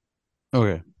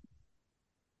 Okay.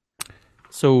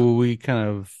 So we kind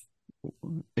of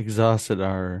exhausted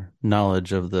our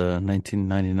knowledge of the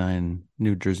 1999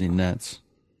 New Jersey Nets.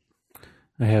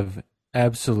 I have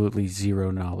absolutely zero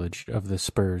knowledge of the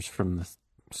Spurs from the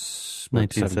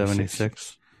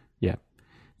 1976. Yeah.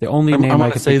 The only name I'm I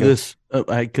going to say this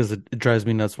because it drives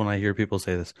me nuts when I hear people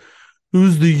say this. It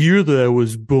was the year that I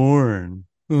was born.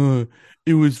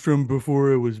 It was from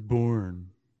before I was born.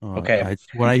 Okay.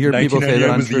 When I hear people say that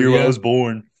on trivia, I was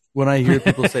born. When I hear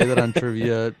people say that on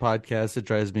trivia podcasts, it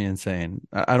drives me insane.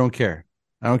 I don't care.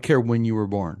 I don't care when you were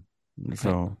born.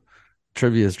 So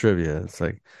trivia is trivia. It's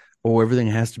like, everything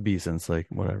has to be since like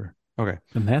whatever. Okay.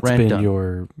 And that's been done.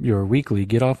 your weekly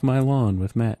Get Off My Lawn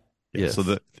with Matt. Yeah, yes. So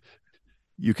that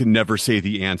you can never say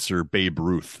the answer Babe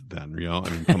Ruth then, I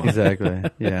mean, come on. Exactly.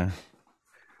 Yeah.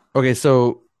 Okay,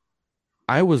 so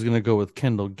I was going to go with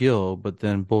Kendall Gill, but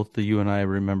then both you and I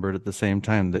remembered at the same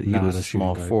time that he was a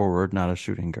small forward, not a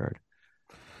shooting guard.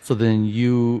 So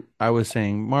then I was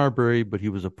saying Marbury, but he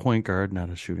was a point guard, not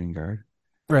a shooting guard.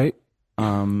 Right.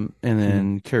 And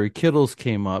then Kerry Kittles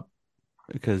came up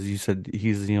because you said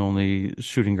he's the only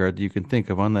shooting guard that you can think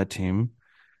of on that team.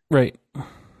 Right.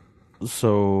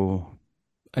 So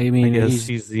I mean, I guess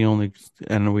he's the only,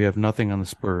 and we have nothing on the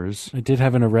Spurs. I did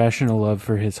have an irrational love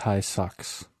for his high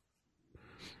socks.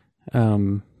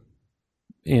 And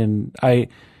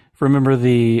remember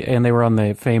and they were on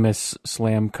the famous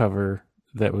Slam cover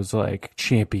that was like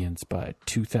champions by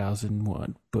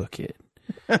 2001 book it.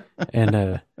 And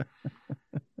it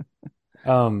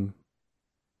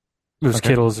was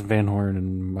Kittles and Van Horn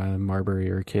and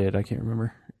Marbury or a kid, I can't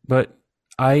remember. But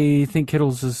I think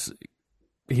Kittles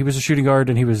he was a shooting guard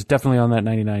and he was definitely on that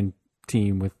 99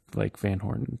 team with like Van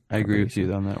Horn. I agree with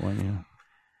you on that one, yeah.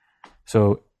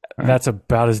 So that's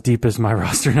about as deep as my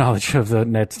roster knowledge of the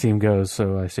Nets team goes,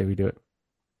 so I say we do it.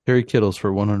 Harry Kittles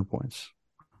for 100 points.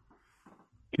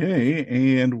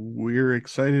 Okay, and we're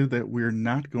excited that we're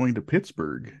not going to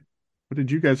Pittsburgh. What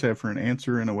did you guys have for an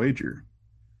answer and a wager?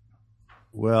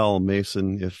 Well,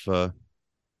 Mason, if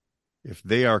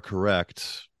they are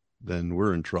correct, then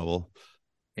we're in trouble.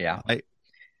 Yeah.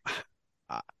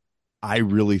 I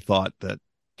really thought that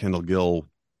Kendall Gill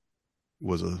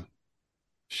was a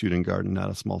shooting guard and not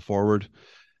a small forward.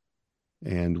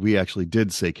 And we actually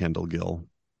did say Kendall Gill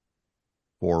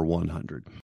for 100.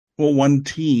 Well, one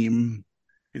team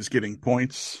is getting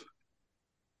points.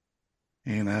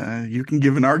 And you can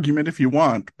give an argument if you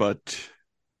want, but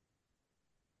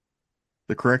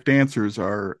the correct answers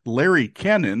are Larry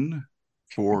Kennan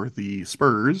for the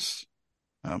Spurs.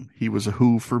 He was a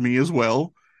who for me as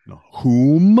well.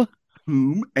 Whom,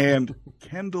 and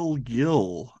Kendall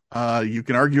Gill. You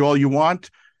can argue all you want.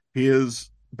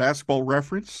 His Basketball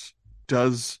Reference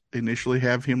does initially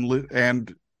have him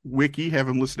and Wiki have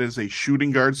him listed as a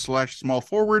shooting guard / small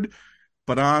forward,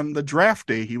 but on the draft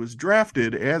day he was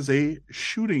drafted as a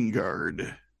shooting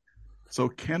guard. So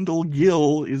Kendall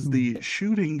Gill is the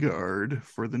shooting guard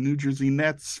for the New Jersey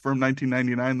Nets from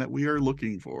 1999 that we are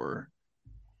looking for.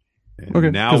 And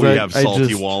okay, now we have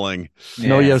Salty Walling.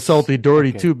 No, you have Salty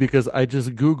Doherty too, because I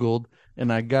just Googled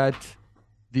and I got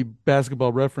the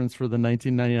Basketball Reference for the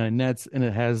 1999 Nets, and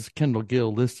it has Kendall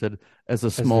Gill listed as a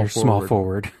small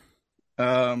forward.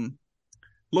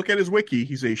 Look at his wiki.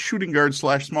 He's a shooting guard /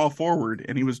 small forward,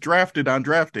 and he was drafted on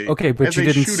draft day. Okay, but you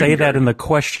didn't say that in the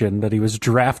question that he was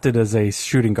drafted as a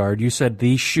shooting guard. You said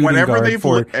the shooting guard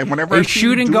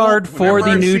for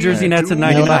the New Jersey Nets in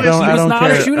 99. He was not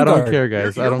a shooting guard. I don't care,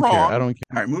 guys. I don't care. All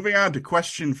right, moving on to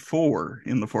question 4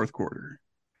 in the fourth quarter.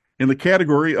 In the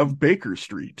category of Baker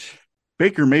Street,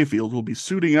 Baker Mayfield will be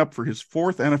suiting up for his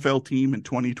 4th NFL team in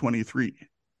 2023.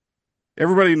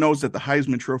 Everybody knows that the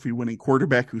Heisman Trophy winning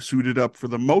quarterback who suited up for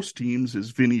the most teams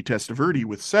is Vinny Testaverde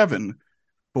with 7.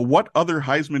 But what other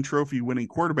Heisman Trophy winning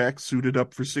quarterback suited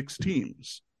up for 6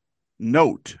 teams?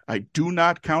 Note, I do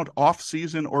not count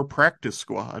off-season or practice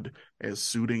squad as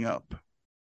suiting up.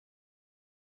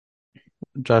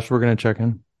 Josh, we're going to check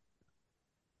in.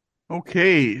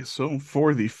 Okay, so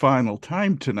for the final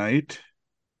time tonight,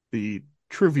 the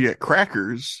Trivia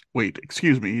Cracklers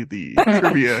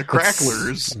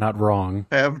not wrong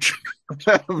have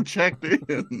checked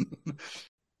in.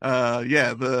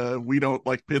 We don't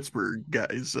like Pittsburgh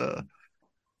guys.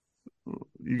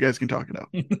 You guys can talk it out.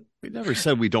 We never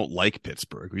said we don't like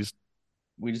Pittsburgh.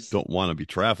 We just don't want to be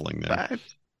traveling there. All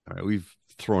right, we've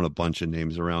thrown a bunch of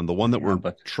names around. The one that we're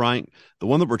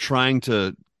trying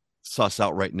to suss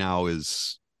out right now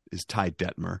is Ty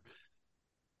Detmer.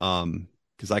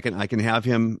 Because I can have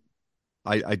him.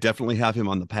 I definitely have him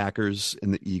on the Packers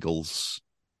and the Eagles,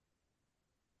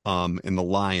 and the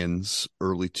Lions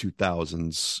early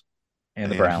 2000s,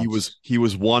 and the Browns. He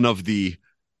was one of the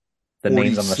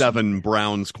 47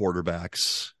 Browns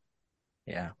quarterbacks.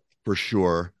 Yeah, for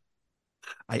sure.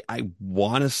 I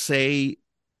want to say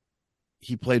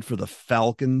he played for the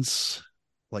Falcons,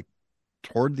 like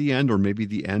toward the end or maybe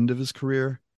the end of his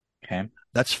career. Okay.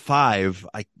 That's 5.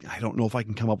 I don't know if I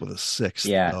can come up with a 6th.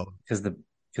 Yeah, because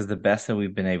the best that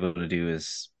we've been able to do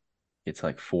is get to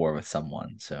like 4 with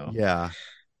someone. So yeah,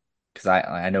 because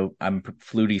I know I'm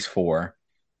Flutie's 4.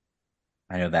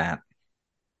 I know that.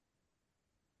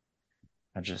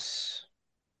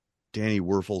 Danny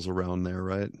Werfel's around there,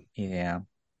 right? Yeah.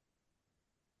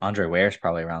 Andre Ware's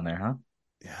probably around there, huh?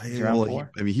 Yeah, he's around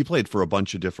 4. He played for a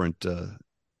bunch of different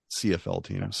CFL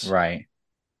teams. Right.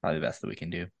 Probably the best that we can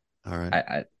do. All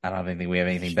right. I don't think we have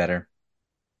anything better.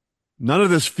 None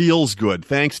of this feels good.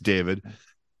 Thanks, David.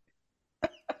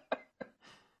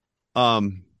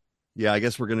 Yeah, I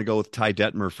guess we're going to go with Ty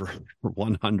Detmer for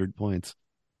 100 points.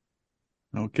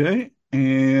 Okay.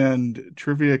 And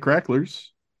Trivia Cracklers,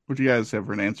 what do you guys have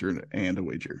for an answer and a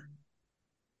wager?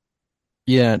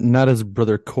 Yeah, not his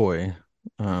brother Coy.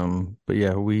 But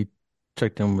yeah, we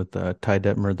checked in with Ty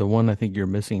Detmer. The one I think you're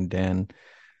missing, Dan,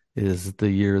 is the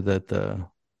year that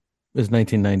is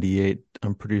 1998.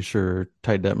 I'm pretty sure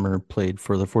Ty Detmer played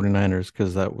for the 49ers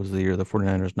because that was the year the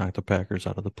 49ers knocked the Packers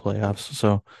out of the playoffs.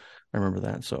 So I remember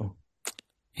that. So,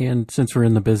 and since we're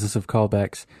in the business of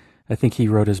callbacks, I think he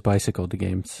rode his bicycle to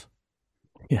games.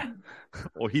 Yeah.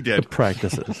 Well, he did. The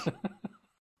practices.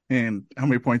 And how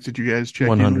many points did you guys check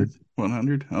 100. in?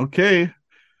 100. Okay.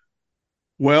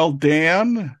 Well,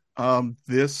 Dan,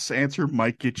 this answer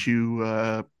might get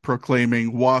you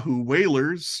proclaiming Wahoo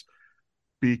Whalers,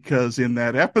 because in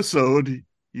that episode,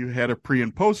 you had a pre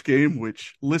and post game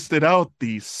which listed out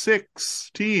the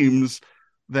 6 teams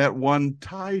that one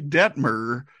Ty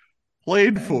Detmer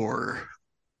played for.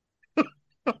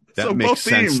 That So makes both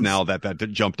sense teams- now that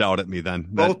jumped out at me then.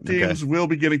 Both teams will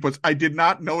be getting points. I did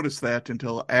not notice that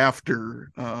until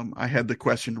after I had the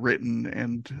question written,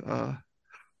 and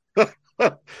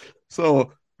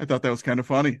so I thought that was kind of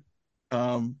funny.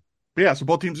 But yeah, so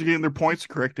both teams are getting their points.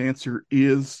 The correct answer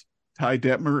is Ty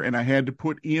Detmer, and I had to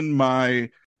put in my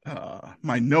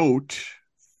my note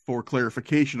for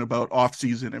clarification about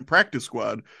off-season and practice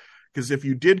squad, because if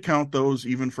you did count those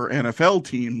even for NFL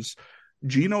teams,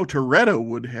 Gino Toretta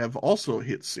would have also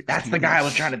hit 6. That's the guy I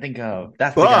was trying to think of.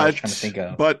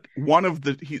 But one of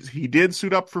the he did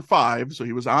suit up for 5, so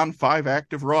he was on 5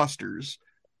 active rosters.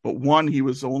 But one, he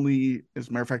was only, as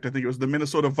a matter of fact, I think it was the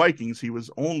Minnesota Vikings. He was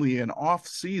only an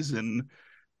off-season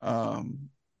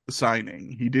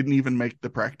signing. He didn't even make the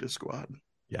practice squad.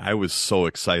 Yeah, I was so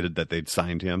excited that they'd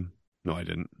signed him. No, I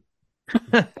didn't.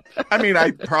 I mean,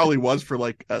 I probably was for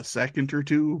like a second or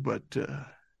two, but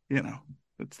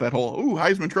it's that whole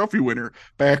Heisman Trophy winner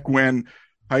back when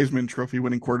Heisman Trophy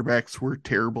winning quarterbacks were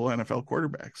terrible NFL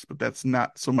quarterbacks, but that's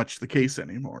not so much the case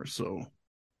anymore. So,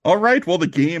 all right, well, the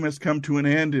game has come to an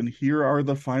end, and here are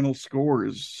the final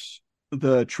scores.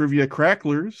 The Trivia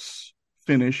Cracklers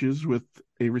finishes with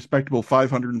a respectable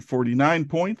 549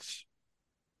 points.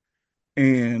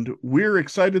 And we're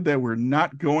excited that we're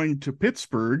not going to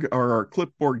Pittsburgh, are our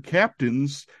clipboard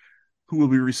captains, who will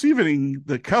be receiving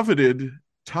the coveted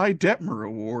Ty Detmer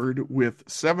Award with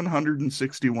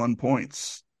 761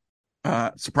 points.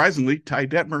 Surprisingly, Ty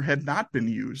Detmer had not been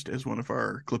used as one of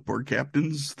our clipboard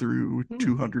captains through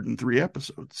 203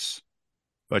 episodes.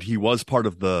 But he was part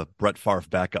of the Brett Favre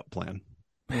backup plan.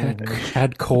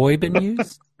 Had Coy been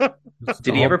used?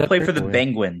 Did he ever play for the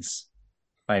Penguins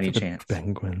by any chance?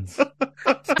 Penguins.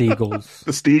 Steagles.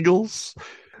 The Steagles?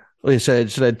 Wait,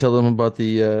 should I tell them about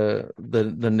the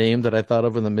name that I thought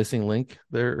of in the missing link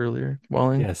there earlier,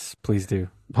 Walling? Yes, please do.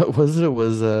 What was it? It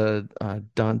was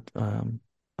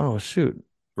oh shoot.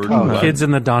 Kids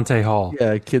in the Dante Hall.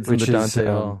 Yeah, Kids in Which the is,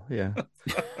 Dante Hall. Yeah.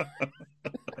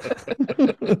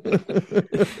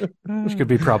 Which could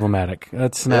be problematic.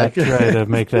 Let's not try to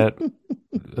make that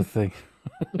a thing.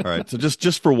 All right, so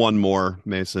just for one more,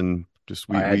 Mason, we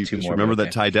just remember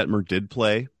that Ty Detmer did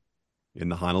play in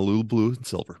the Honolulu Blue and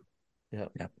Silver.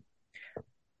 Yeah.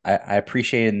 I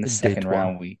appreciate in the second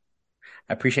round we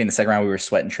were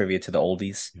sweating trivia to the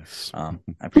oldies. Yes. I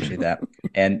appreciate that.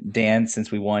 And Dan,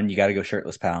 since we won, you got to go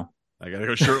shirtless, pal. I got to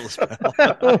go shirtless, pal.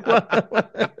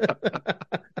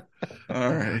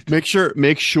 All right. Make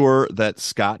sure that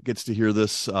Scott gets to hear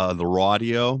this, the raw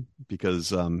audio, because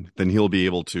then he'll be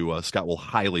able to, Scott will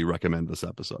highly recommend this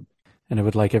episode. And I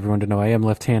would like everyone to know I am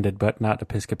left-handed, but not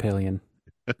Episcopalian.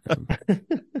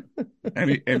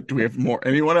 And do we have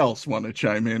anyone else want to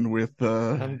chime in with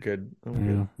I'm good.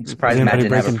 I'm surprised Matt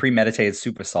didn't have a premeditated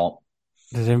super salt.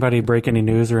 Did anybody break any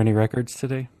news or any records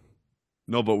today?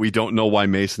 No, but we don't know why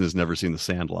Mason has never seen The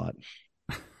Sandlot.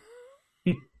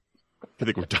 I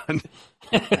think we're done.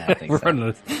 I think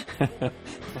so.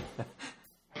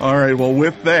 All right, well,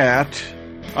 with that,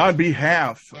 on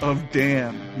behalf of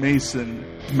Dan, Mason,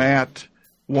 Matt,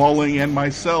 Walling, and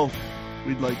myself,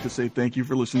 we'd like to say thank you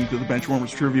for listening to the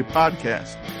Benchwarmers Trivia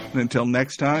Podcast. And until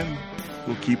next time,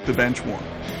 we'll keep the bench warm.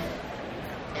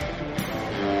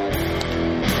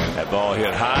 That ball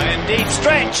hit high and deep.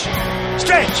 Stretch!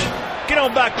 Get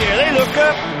on back there. They look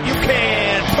up. You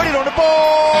can put it on the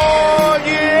board.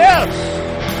 Yes!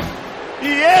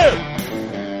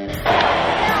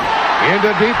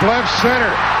 Into deep left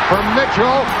center for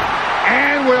Mitchell.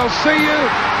 And we'll see you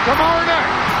tomorrow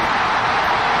night.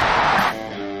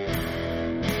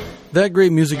 That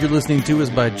great music you're listening to is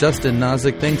by Justin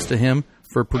Nozick. Thanks to him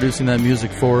for producing that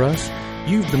music for us.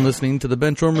 You've been listening to the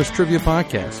Benchwarmers Trivia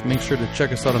Podcast. Make sure to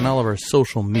check us out on all of our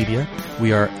social media.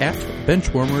 We are at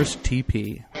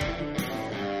BenchwarmersTP.